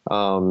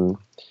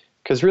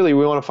 Because really,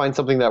 we want to find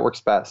something that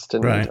works best.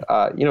 And, right.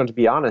 To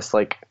be honest,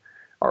 like,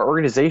 our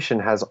organization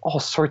has all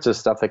sorts of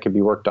stuff that could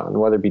be worked on,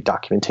 whether it be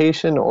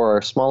documentation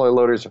or smaller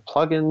loaders or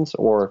plugins,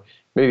 or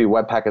maybe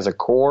Webpack as a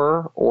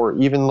core, or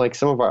even like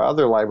some of our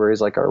other libraries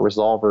like our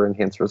Resolver,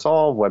 Enhanced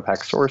Resolve,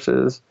 Webpack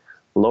Sources,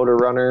 Loader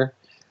Runner.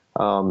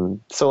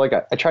 So like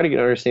I try to get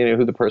an understanding of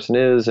who the person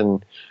is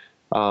and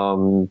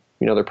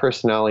their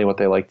personality and what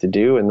they like to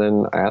do, and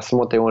then I ask them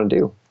what they want to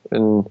do.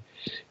 And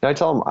I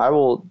tell them I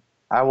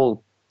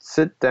will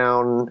sit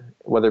down,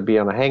 whether it be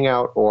on a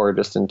Hangout or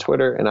just in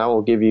Twitter, and I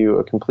will give you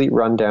a complete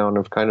rundown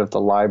of kind of the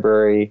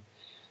library,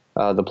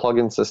 the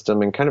plugin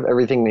system, and kind of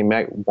everything they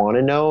might want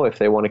to know if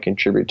they want to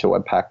contribute to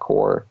Webpack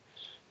core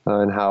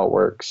and how it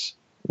works.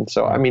 And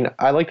so, I mean,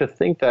 I like to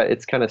think that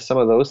it's kind of some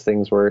of those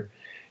things where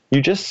you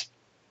just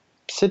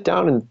sit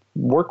down and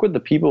work with the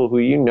people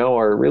who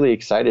are really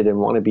excited and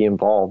want to be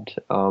involved.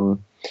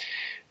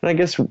 And I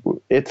guess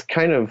it's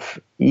kind of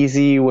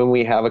easy when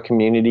we have a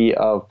community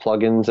of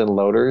plugins and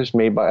loaders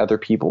made by other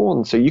people.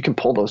 And so you can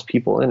pull those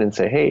people in and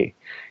say, hey,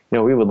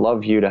 we would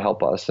love you to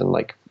help us. And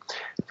like,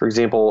 for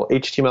example,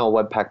 HTML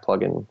Webpack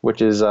plugin,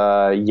 which is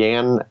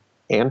Jan,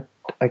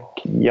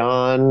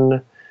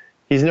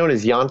 he's known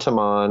as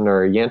Yantamon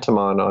or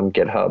Yantamon on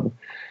GitHub.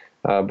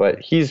 But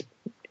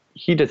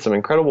he did some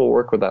incredible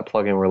work with that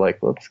plugin. We're like,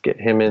 let's get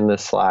him in the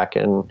Slack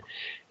and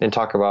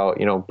talk about,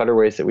 better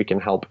ways that we can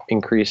help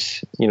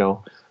increase,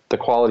 the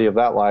quality of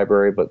that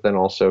library, but then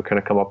also kind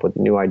of come up with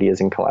new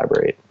ideas and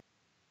collaborate.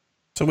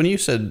 So when you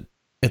said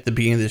at the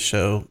beginning of this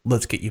show,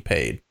 let's get you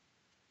paid,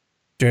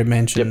 Jared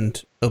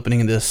mentioned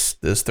opening this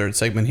third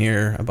segment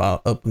here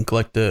about Open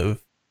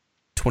Collective,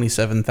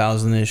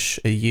 27,000-ish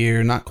a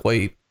year, not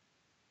quite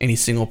any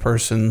single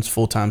person's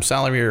full-time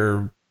salary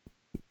or,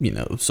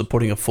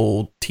 supporting a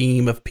full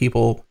team of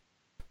people.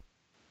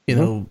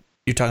 You're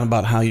talking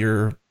about how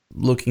you're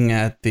looking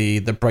at the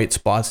bright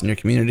spots in your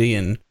community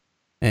and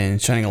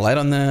shining a light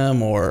on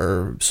them,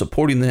 or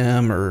supporting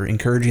them, or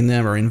encouraging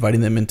them, or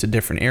inviting them into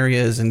different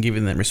areas and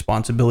giving them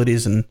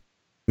responsibilities, and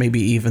maybe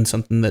even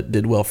something that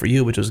did well for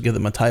you, which was give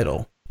them a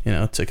title,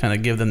 to kind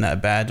of give them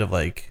that badge of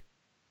like,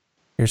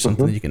 here's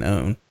something that you can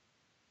own.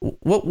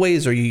 What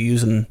ways are you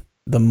using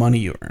the money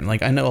you earn?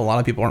 Like, I know a lot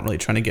of people aren't really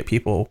trying to get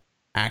people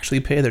actually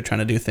paid. They're trying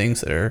to do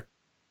things that are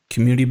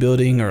community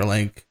building or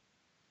like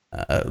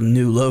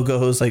new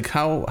logos. Like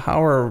how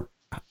are,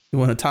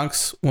 when we talk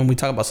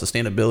about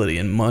sustainability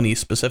and money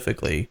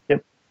specifically,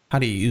 how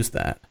do you use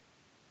that?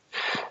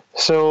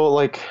 So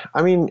like,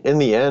 I mean, in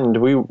the end,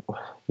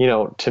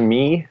 to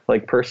me,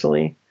 like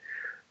personally,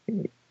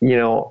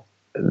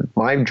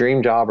 my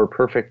dream job or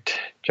perfect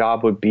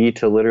job would be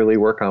to literally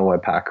work on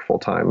Webpack full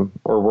time,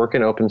 or work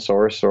in open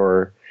source,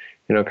 or,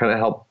 kind of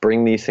help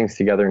bring these things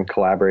together and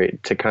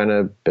collaborate to kind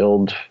of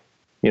build,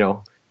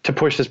 to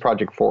push this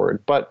project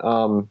forward. But,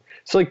 so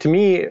like, to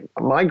me,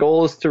 my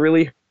goal is to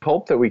really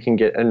hope that we can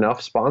get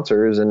enough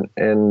sponsors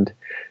and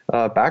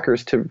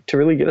backers to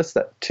really get us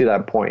to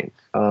that point.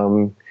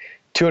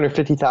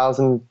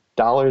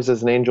 $250,000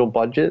 as an angel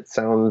budget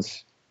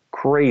sounds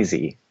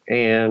crazy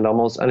and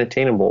almost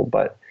unattainable,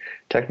 but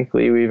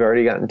technically we've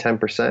already gotten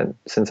 10%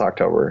 since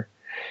October.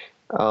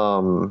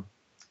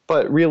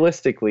 But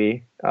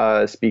realistically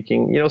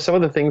speaking, some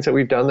of the things that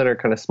we've done that are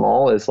kind of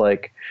small is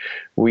like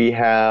we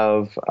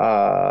have,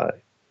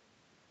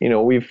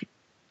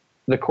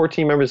 the core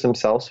team members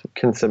themselves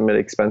can submit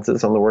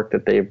expenses on the work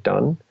that they've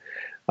done.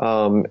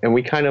 And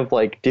we kind of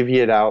like divvy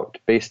it out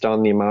based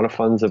on the amount of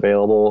funds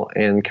available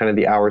and kind of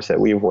the hours that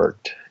we've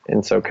worked.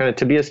 And so kind of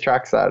Tobias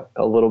tracks that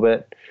a little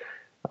bit.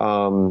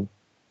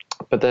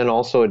 But then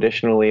also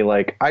additionally,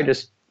 like I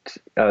just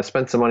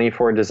spent some money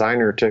for a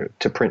designer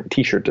to print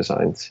t-shirt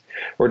designs,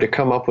 or to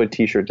come up with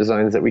t-shirt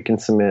designs that we can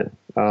submit,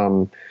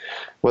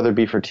 whether it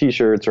be for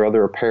t-shirts or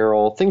other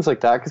apparel, things like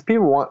that. Because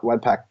people want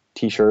Webpack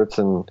t-shirts,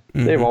 and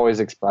they've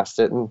always expressed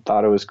it and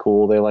thought it was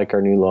cool. They like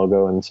our new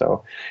logo. And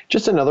so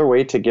just another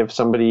way to give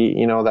somebody,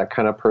 that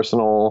kind of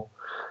personal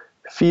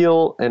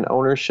feel and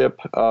ownership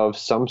of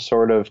some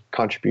sort of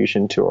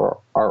contribution to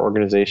our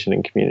organization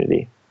and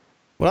community.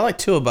 What I like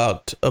too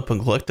about Open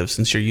Collective,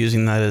 since you're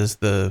using that as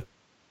the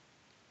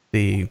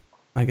I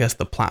guess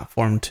the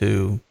platform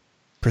to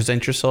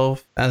present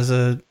yourself as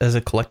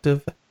a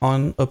collective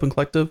on Open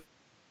Collective.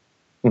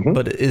 Mm-hmm.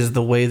 But it is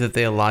the way that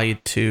they allow you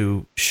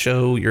to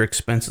show your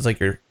expenses, like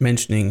you're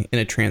mentioning, in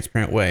a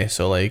transparent way.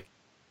 So like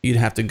you'd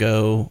have to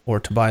go, or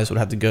Tobias would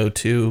have to go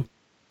to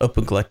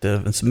Open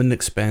Collective and submit an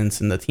expense,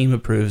 and the team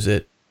approves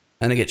it,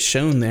 and it gets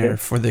shown there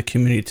for the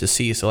community to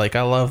see. So like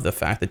I love the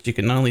fact that you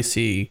can not only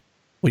see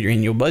what your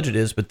annual budget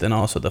is, but then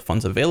also the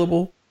funds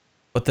available,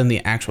 but then the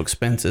actual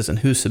expenses and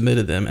who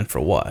submitted them and for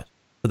what.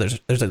 So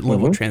there's a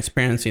level of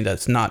transparency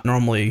that's not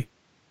normally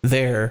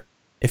there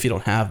if you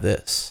don't have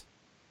this.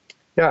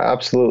 Yeah,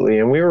 absolutely.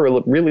 And we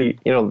were really,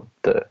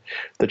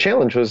 the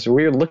challenge was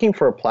we were looking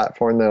for a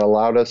platform that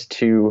allowed us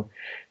to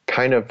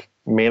kind of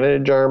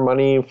manage our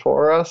money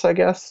for us, I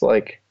guess.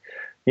 Like,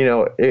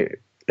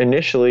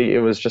 initially it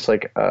was just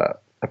like a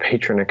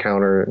patron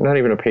account, or not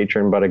even a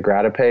patron, but a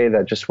GratiPay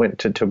that just went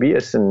to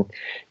Tobias. And,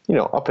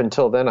 up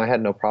until then I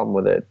had no problem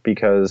with it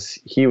because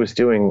he was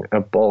doing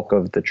a bulk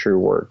of the true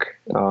work.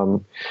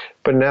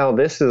 But now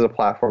this is a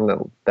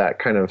platform that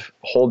kind of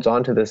holds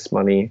on to this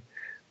money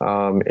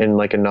in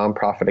like a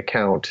nonprofit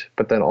account,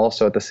 but then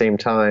also at the same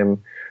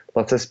time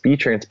lets us be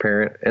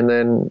transparent. And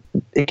then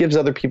it gives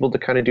other people to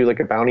kind of do like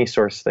a bounty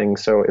source thing.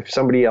 So if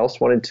somebody else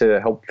wanted to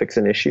help fix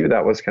an issue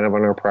that was kind of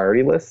on our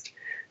priority list,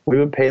 we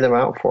would pay them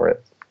out for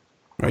it.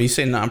 Or you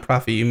say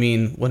nonprofit, you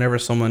mean whenever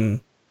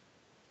someone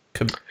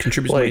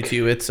contributes money to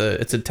you, it's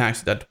a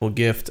tax deductible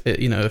gift.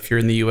 If you're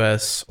in the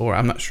U.S., or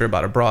I'm not sure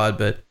about abroad,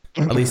 but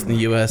at least in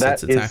the U.S.,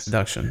 it's a tax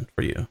deduction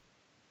for you.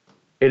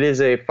 It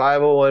is a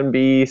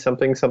 501b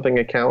something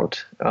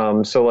account.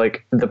 So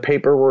like the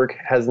paperwork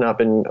has not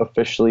been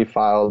officially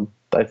filed,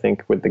 I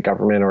think, with the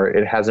government, or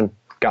it hasn't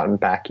gotten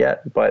back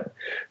yet, but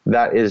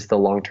that is the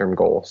long-term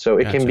goal. So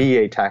it can be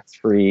a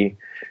tax-free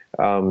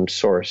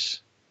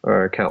source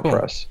or account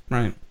for us.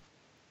 Right.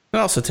 It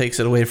also takes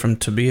it away from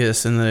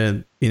Tobias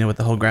and with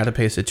the whole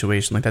GratiPay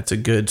situation. Like that's a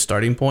good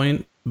starting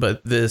point,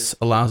 but this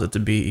allows it to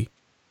be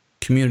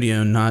community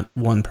owned, not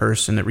one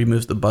person. It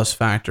removes the bus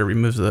factor,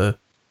 removes the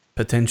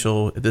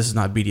potential, this is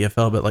not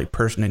BDFL, but like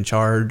person in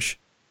charge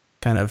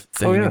kind of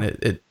thing.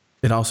 And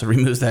it also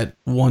removes that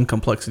one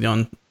complexity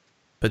on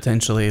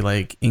potentially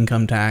like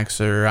income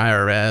tax or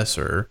IRS,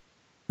 or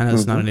I know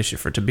it's not an issue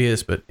for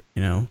Tobias, but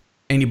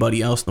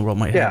anybody else in the world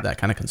might have that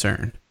kind of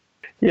concern.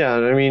 Yeah.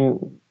 I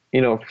mean,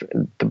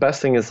 the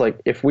best thing is like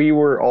if we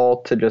were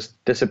all to just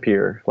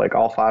disappear, like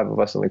all 5 of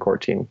us on the core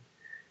team,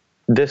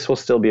 this will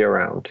still be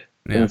around.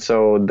 Yeah. And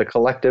so the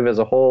collective as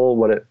a whole,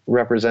 what it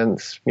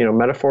represents,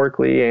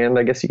 metaphorically, and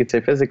I guess you could say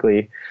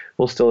physically,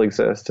 will still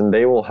exist, and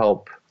they will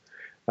help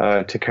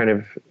to kind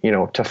of,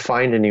 to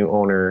find a new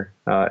owner,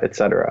 et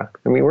cetera.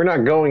 I mean, we're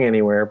not going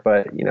anywhere,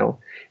 but,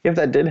 if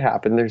that did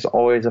happen, there's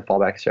always a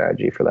fallback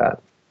strategy for that.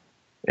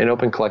 And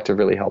Open Collective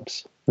really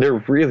helps.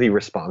 They're really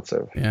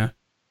responsive. Yeah.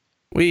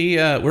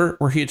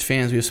 We're huge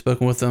fans. We've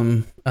spoken with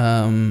them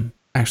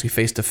actually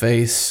face to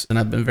face, and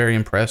I've been very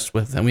impressed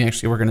with them. We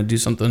actually were going to do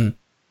something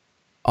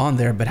on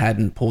there, but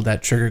hadn't pulled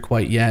that trigger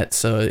quite yet.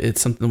 So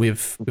it's something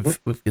we've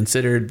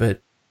considered,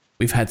 but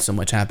we've had so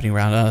much happening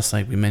around us.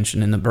 Like we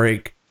mentioned in the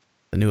break,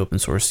 the new open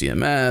source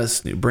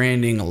CMS, new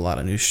branding, a lot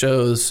of new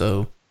shows.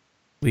 So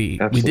we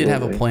did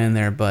have a plan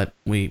there, but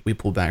we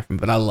pulled back from it.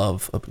 But I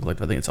love Open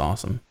Collective. I think it's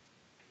awesome.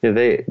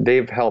 Yeah,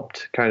 they've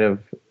helped kind of,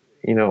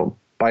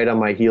 bite on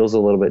my heels a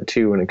little bit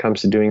too when it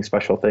comes to doing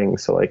special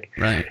things. So like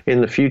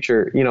in the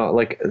future,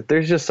 like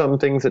there's just some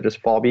things that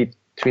just fall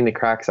between the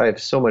cracks. I have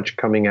so much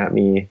coming at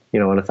me,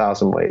 in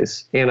 1,000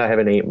 ways, and I have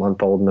an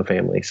 8-month-old in the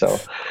family. So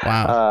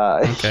wow.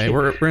 Okay,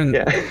 we're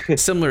in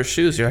similar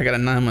shoes here. I got a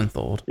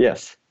 9-month-old.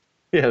 Yes.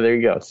 Yeah, there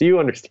you go. So you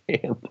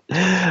understand.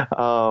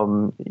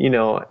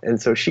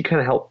 And so she kind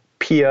of helped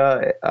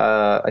Pia,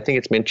 I think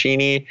it's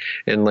Mancini,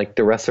 and like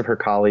the rest of her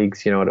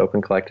colleagues, at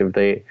Open Collective,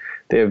 they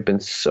have been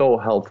so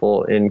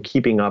helpful in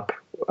keeping up,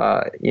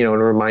 and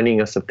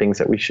reminding us of things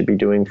that we should be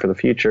doing for the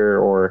future,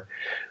 or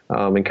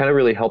and kind of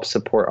really help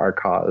support our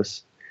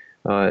cause.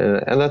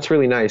 And that's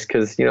really nice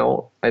because,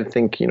 I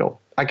think,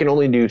 I can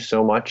only do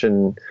so much,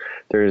 and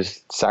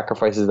there's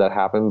sacrifices that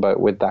happen, but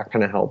with that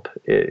kind of help,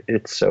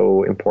 it's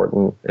so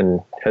important and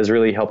has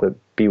really helped it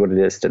be what it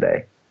is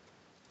today.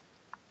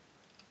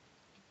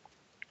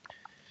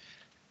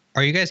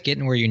 Are you guys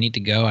getting where you need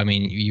to go? I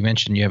mean, you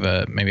mentioned you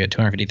have maybe a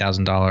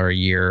 $250,000 a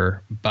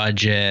year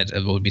budget.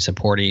 It would be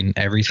supporting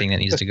everything that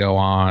needs to go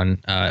on.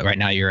 Right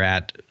now you're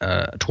at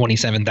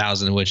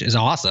 $27,000, which is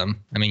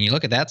awesome. I mean, you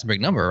look at that, it's a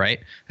big number,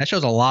 right? That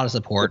shows a lot of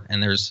support,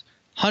 and there's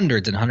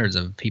hundreds and hundreds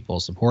of people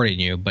supporting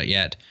you, but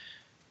yet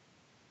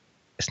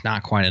it's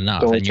not quite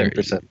enough. Only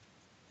 10%.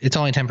 It's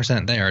only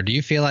 10% there. Do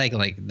you feel like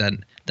the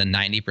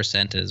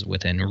 90% is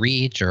within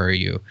reach, or are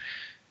you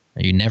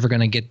never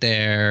going to get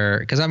there?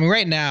 Because I mean,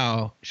 right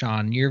now,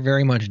 Sean, you're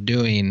very much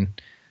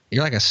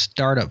you're like a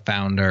startup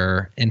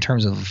founder in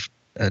terms of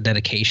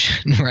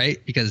dedication,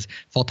 right? Because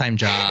full-time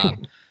job,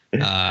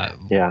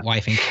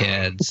 wife and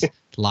kids,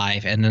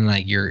 life, and then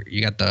like you're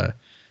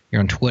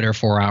on Twitter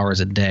 4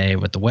 hours a day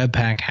with the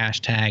Webpack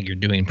hashtag. You're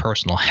doing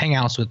personal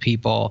hangouts with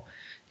people.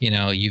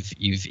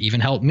 you've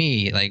even helped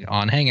me like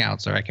on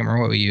Hangouts, or I can't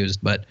remember what we used,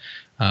 but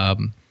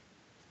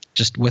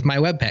just with my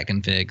Webpack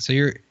config. So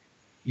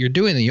you're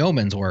doing the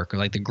yeoman's work, or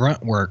like the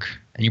grunt work,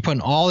 and you're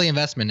putting all the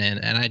investment in.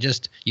 And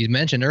you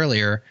mentioned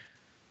earlier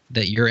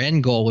that your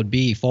end goal would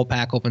be full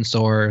pack open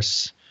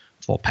source,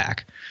 full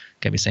pack.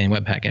 Can't be saying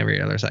Webpack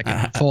every other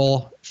second.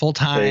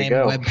 Full-time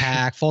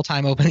Webpack,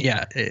 full-time open.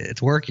 Yeah,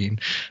 it's working.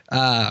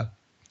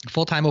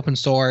 Full-time open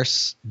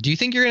source. Do you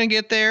think you're going to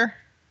get there?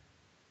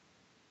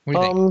 What do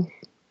you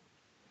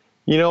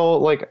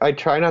think? Like I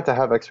try not to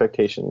have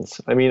expectations.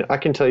 I mean, I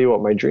can tell you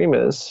what my dream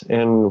is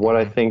and what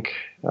I think,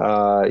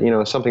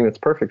 something that's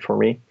perfect for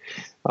me.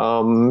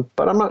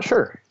 But I'm not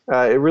sure.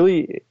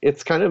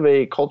 It's kind of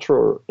a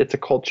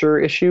culture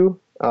issue.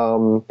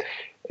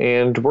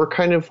 And we're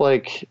kind of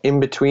like in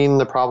between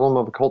the problem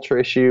of a culture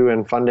issue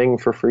and funding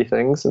for free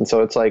things. And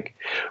so it's like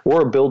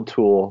we're a build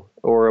tool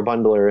or a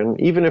bundler. And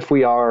even if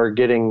we are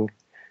getting,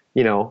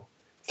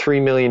 3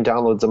 million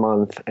downloads a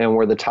month and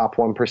we're the top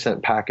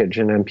 1% package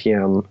in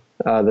NPM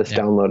that's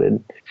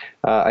downloaded,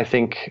 I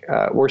think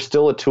we're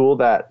still a tool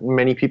that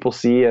many people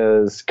see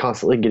as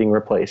constantly getting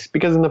replaced,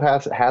 because in the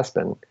past it has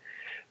been.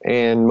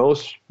 And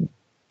most,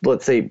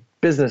 let's say,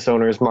 business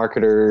owners,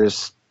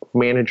 marketers,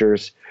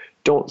 managers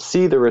don't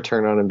see the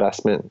return on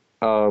investment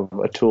of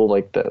a tool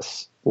like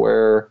this,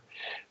 where,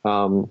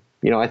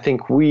 I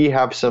think we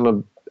have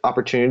some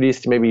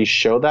opportunities to maybe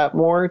show that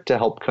more to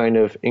help kind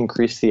of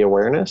increase the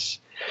awareness.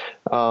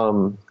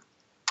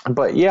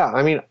 But yeah,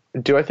 I mean,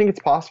 do I think it's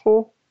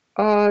possible?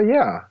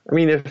 Yeah. I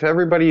mean, if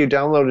everybody who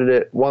downloaded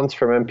it once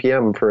from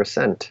NPM for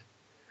 $0.01,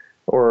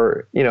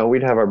 or,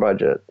 we'd have our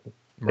budget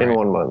in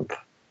 1 month.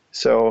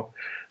 So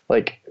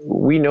like,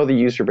 we know the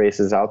user base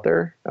is out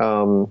there.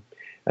 And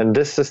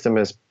this system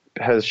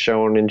has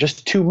shown in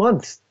just 2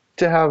 months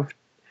to have,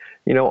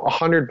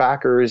 100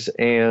 backers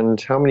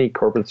and how many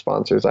corporate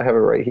sponsors? I have it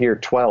right here,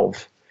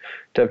 12.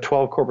 To have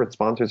 12 corporate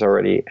sponsors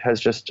already has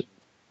just,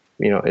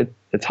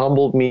 it's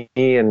humbled me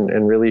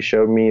and really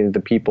showed me the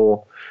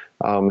people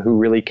who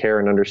really care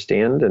and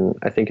understand. And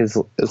I think as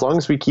long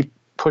as we keep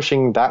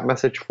pushing that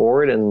message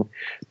forward, and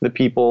the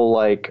people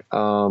like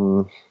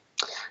Nadia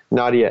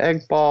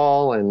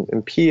Eggball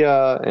and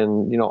Pia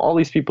and all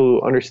these people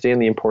who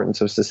understand the importance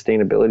of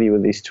sustainability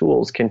with these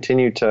tools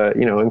continue to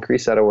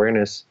increase that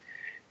awareness,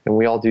 and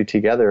we all do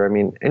together, I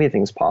mean,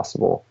 anything's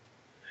possible.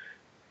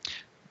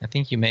 I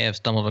think you may have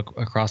stumbled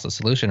across a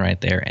solution right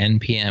there.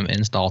 NPM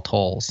install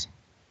tolls.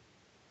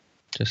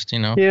 Just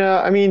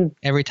yeah, I mean,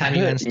 every time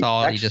you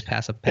install, you just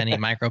pass a penny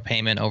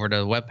micropayment over to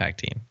the Webpack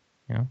team.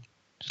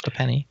 Just a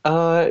penny.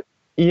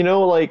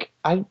 Like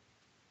I'm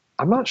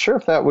not sure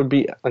if that would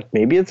be, like,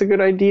 maybe it's a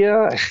good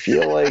idea. I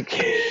feel like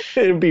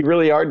it'd be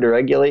really hard to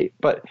regulate.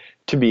 But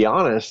to be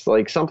honest,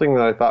 like, something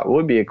that I thought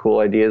would be a cool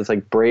idea is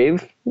like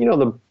Brave,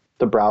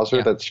 the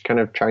browser that's kind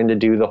of trying to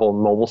do the whole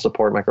mobile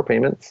support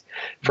micropayments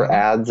for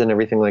ads and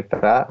everything like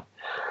that.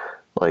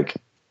 Like,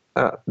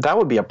 that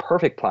would be a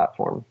perfect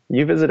platform.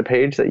 You visit a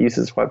page that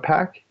uses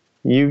Webpack,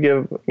 you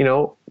give,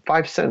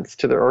 5 cents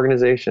to their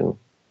organization.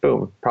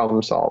 Boom,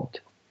 problem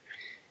solved.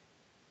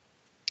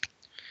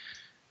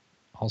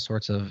 All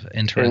sorts of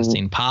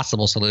interesting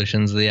possible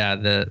solutions.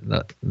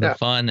 The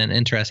fun and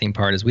interesting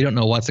part is we don't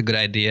know what's a good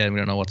idea and we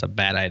don't know what's a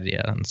bad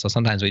idea. And so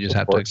sometimes we just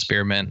have to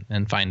experiment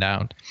and find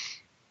out.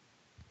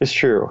 It's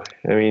true.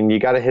 I mean, you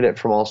got to hit it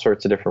from all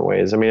sorts of different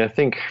ways. I mean, I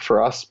think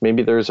for us,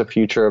 maybe there's a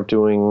future of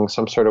doing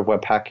some sort of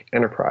Webpack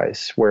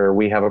enterprise where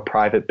we have a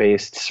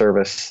private-based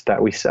service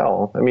that we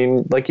sell. I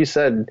mean, like you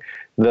said,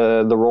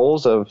 the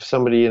roles of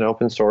somebody in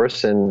open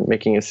source and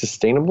making it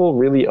sustainable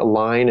really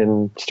align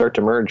and start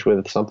to merge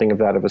with something of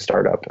a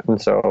startup.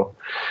 And so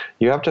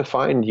you have to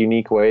find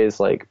unique ways,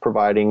 like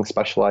providing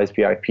specialized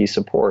VIP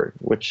support,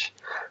 which,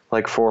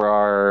 like,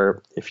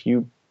 if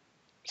you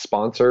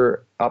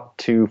sponsor up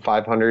to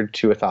 $500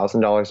 to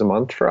 $1,000 a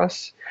month for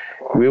us,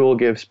 we will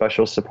give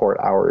special support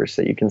hours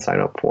that you can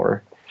sign up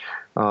for.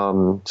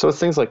 So it's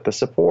things like the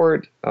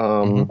support,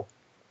 kind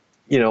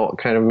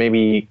of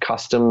maybe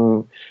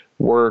custom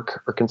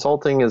work or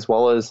consulting, as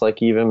well as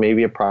like even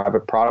maybe a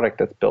private product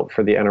that's built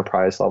for the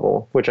enterprise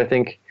level, which I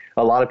think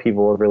a lot of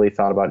people have really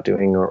thought about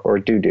doing or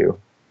do.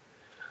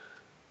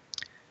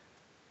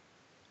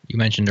 You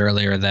mentioned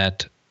earlier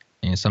that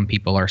some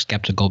people are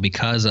skeptical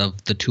because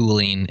of the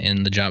tooling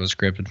in the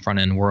JavaScript and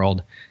front-end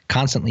world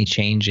constantly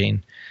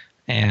changing.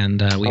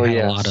 And we've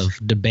had a lot of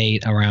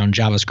debate around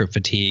JavaScript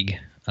fatigue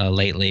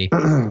lately.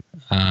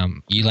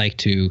 You like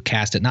to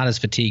cast it not as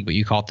fatigue, but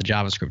you call it the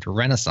JavaScript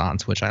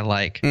renaissance, which I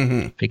like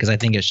because I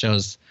think it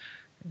shows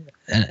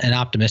an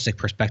optimistic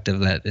perspective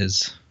that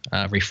is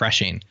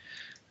refreshing.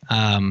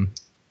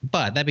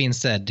 But that being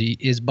said,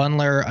 is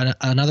Bundler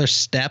another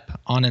step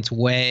on its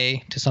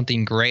way to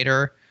something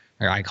greater?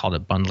 Or I called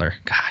it Bundler.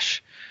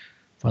 Gosh,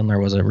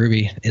 Bundler is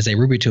a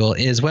Ruby tool.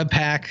 Is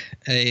Webpack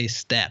a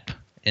step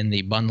in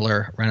the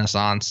Bundler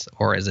renaissance,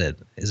 or is it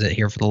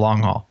here for the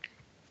long haul?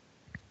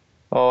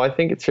 Oh, I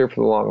think it's here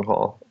for the long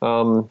haul.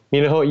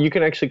 You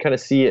can actually kind of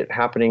see it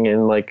happening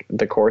in like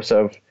the course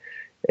of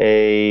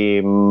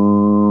a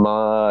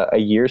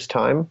year's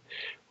time,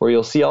 where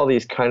you'll see all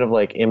these kind of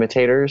like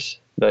imitators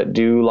that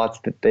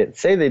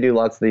say they do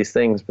lots of these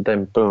things, but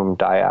then boom,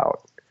 die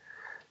out.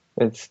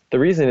 The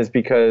reason is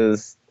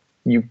because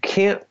you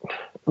can't,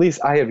 at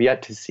least I have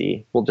yet to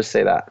see, we'll just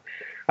say that,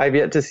 I have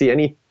yet to see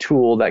any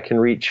tool that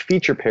can reach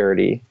feature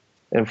parity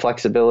and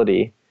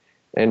flexibility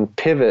and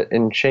pivot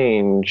and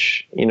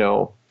change,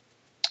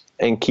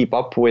 and keep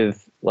up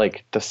with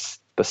like the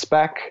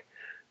spec,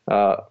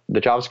 the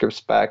JavaScript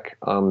spec,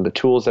 the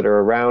tools that are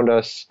around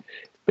us,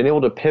 been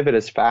able to pivot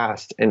as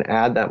fast and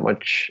add that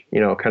much,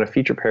 kind of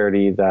feature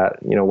parity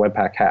that,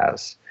 Webpack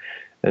has.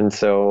 And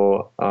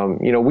so,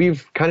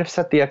 we've kind of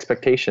set the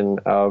expectation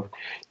of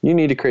you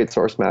need to create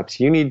source maps.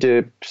 You need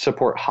to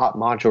support hot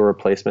module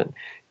replacement.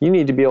 You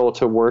need to be able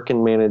to work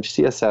and manage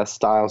CSS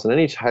styles and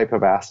any type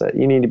of asset.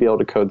 You need to be able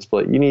to code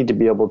split. You need to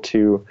be able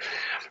to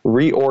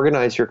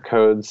reorganize your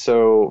code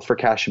for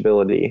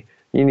cacheability.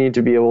 You need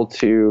to be able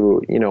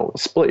to,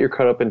 split your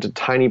code up into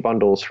tiny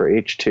bundles for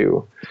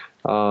H2.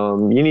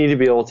 You need to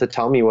be able to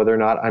tell me whether or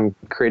not I'm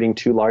creating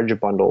too large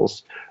of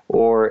bundles,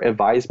 or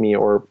advise me,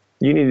 or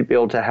you need to be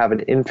able to have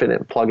an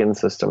infinite plugin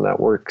system that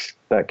works,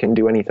 that can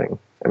do anything.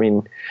 I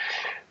mean,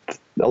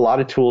 a lot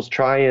of tools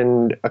try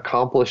and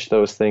accomplish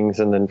those things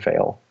and then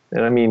fail.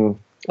 And I mean,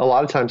 a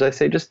lot of times I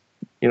say just,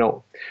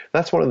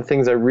 that's one of the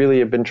things I really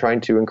have been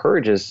trying to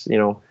encourage is, I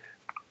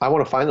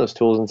want to find those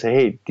tools and say,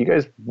 hey, do you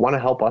guys want to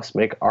help us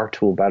make our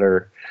tool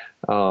better?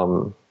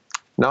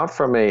 Not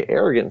from a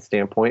arrogant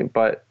standpoint,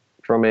 but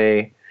from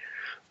a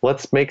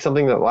let's make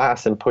something that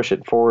lasts and push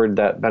it forward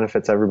that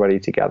benefits everybody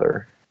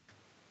together.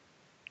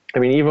 I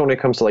mean, even when it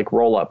comes to like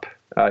rollup,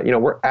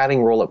 we're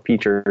adding rollup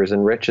features,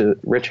 and Rich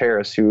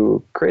Harris,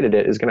 who created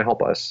it, is going to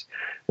help us.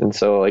 And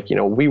so,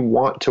 we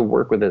want to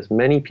work with as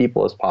many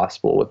people as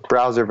possible, with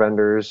browser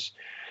vendors.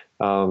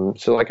 So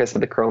like I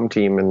said, the Chrome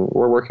team, and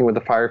we're working with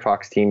the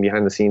Firefox team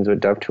behind the scenes with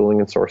dev tooling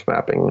and source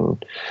mapping.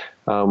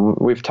 And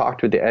we've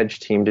talked with the Edge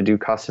team to do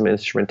custom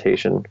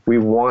instrumentation. We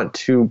want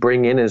to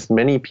bring in as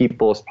many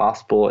people as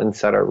possible and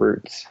set our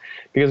roots,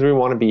 because we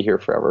want to be here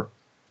forever,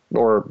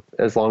 or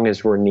as long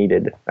as we're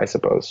needed, I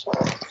suppose.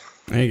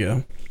 There you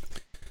go.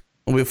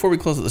 Well, before we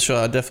close out the show,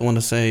 I definitely want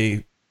to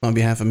say on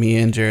behalf of me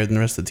and Jared and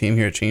the rest of the team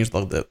here at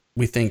Changelog that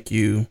we thank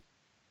you,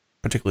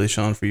 particularly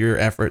Sean, for your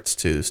efforts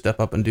to step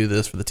up and do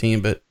this for the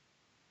team, but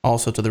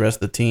also to the rest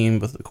of the team,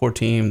 with the core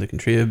team, the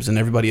contribs, and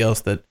everybody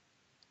else that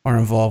are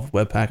involved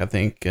with Webpack. I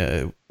think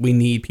we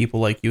need people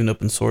like you in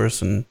open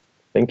source, and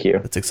thank you.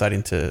 It's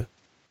exciting to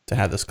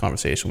have this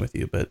conversation with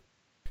you. But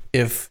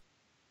if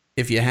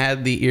you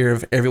had the ear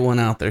of everyone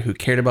out there who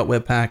cared about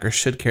Webpack or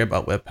should care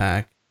about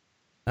Webpack,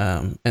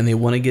 and they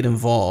want to get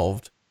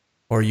involved,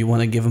 or you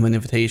want to give them an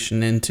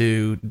invitation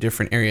into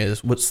different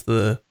areas, what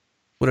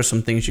are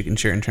some things you can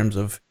share in terms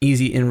of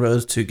easy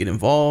inroads to get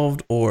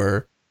involved,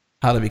 or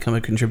how to become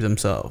a contributor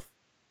themselves?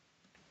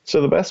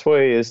 So the best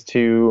way is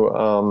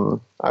to,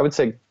 I would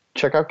say,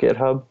 check out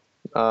GitHub,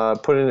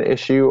 put in an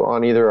issue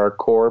on either our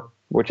core,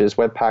 which is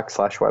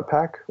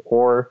Webpack/Webpack,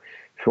 or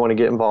if you want to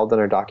get involved in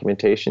our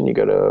documentation, you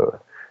go to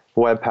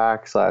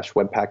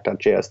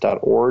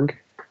webpack/webpack.js.org.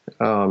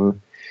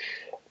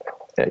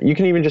 You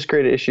can even just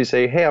create an issue,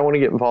 say, hey, I want to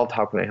get involved.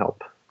 How can I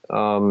help?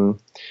 And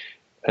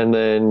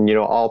then,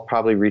 I'll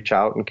probably reach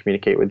out and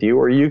communicate with you,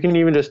 or you can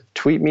even just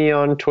tweet me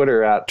on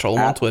Twitter at the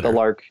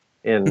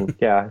Larkin.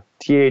 Yeah,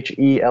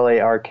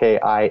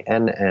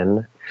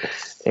 TheLarkinn.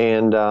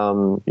 And,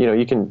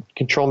 you can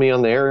control me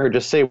on there, or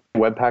just say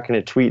Webpack in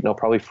a tweet, and I'll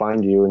probably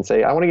find you and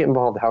say, I want to get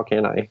involved. How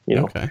can I?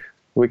 Okay.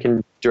 We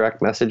can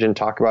direct message and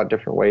talk about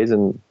different ways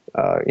and,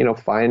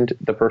 find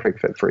the perfect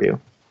fit for you.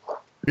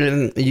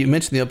 And you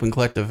mentioned the Open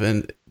Collective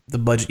and the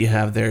budget you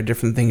have there,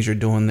 different things you're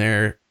doing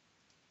there.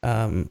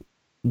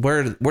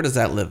 Where does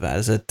that live at?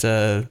 Is it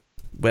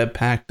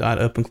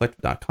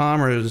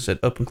webpack.opencollective.com, or is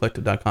it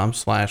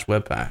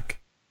opencollective.com/webpack?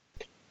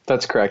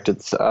 That's correct.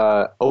 It's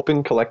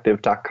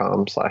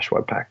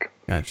opencollective.com/webpack.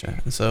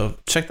 Gotcha. And so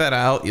check that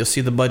out. You'll see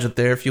the budget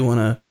there. If you want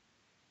to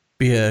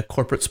be a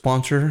corporate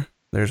sponsor,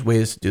 there's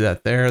ways to do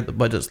that there. The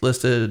budget's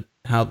listed.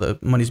 How the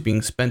money's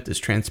being spent is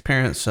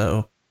transparent,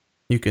 so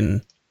you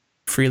can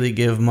freely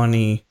give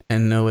money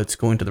and know it's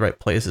going to the right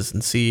places,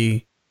 and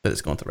see that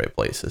it's going to the right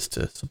places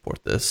to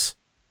support this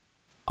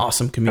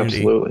awesome community.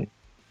 Absolutely.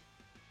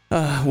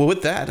 Well,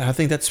 with that, I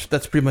think that's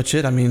pretty much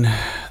it. I mean,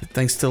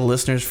 thanks to the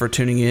listeners for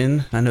tuning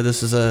in. I know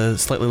this is a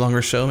slightly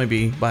longer show,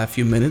 maybe by a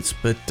few minutes,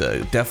 but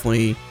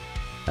definitely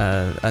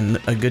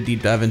a good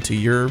deep dive into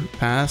your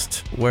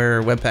past,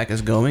 where Webpack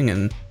is going,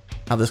 and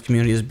how this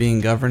community is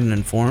being governed and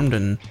informed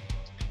and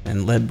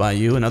led by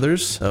you and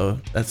others. So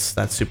that's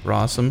super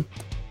awesome.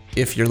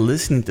 If you're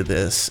listening to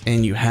this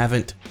and you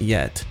haven't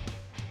yet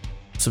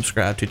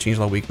subscribed to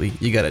Changelog Weekly,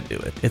 you got to do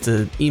it. It's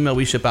an email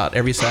we ship out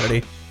every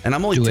Saturday. And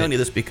I'm only telling you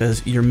this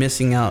because you're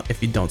missing out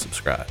if you don't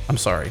subscribe. I'm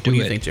sorry. What do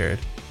you think, Jared?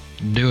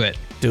 Do it.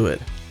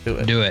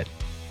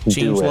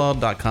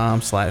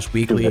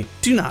 Changelog.com/weekly.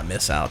 Do not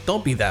miss out.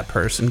 Don't be that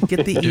person.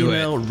 Get the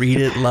email, read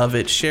it, love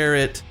it, share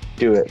it.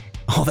 Do it.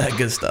 All that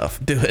good stuff.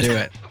 Do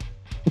it.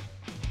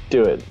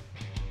 Do it.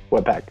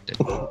 Webpack.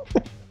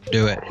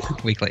 Do it.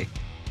 Weekly.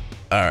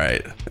 All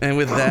right. And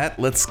with that,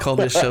 let's call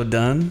this show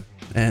done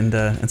and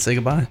say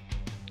goodbye.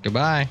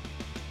 Goodbye.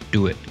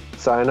 Do it.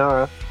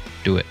 Sayonara.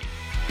 Do it.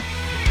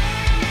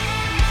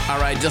 All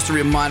right, just a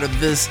reminder,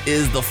 this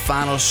is the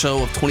final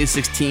show of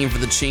 2016 for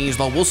the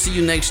Changelog. We'll see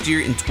you next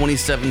year in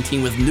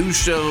 2017 with new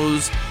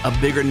shows, a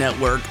bigger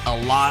network, a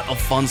lot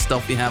of fun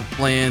stuff we have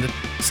planned.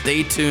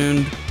 Stay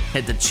tuned.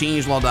 Head to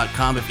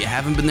changelog.com if you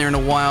haven't been there in a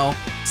while.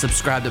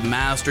 Subscribe to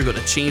Master. Go to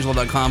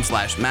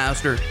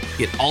changelog.com/master.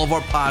 Get all of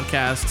our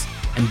podcasts.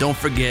 And don't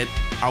forget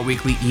our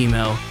weekly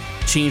email,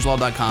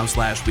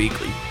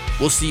 changelog.com/weekly.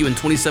 We'll see you in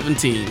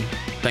 2017.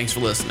 Thanks for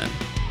listening.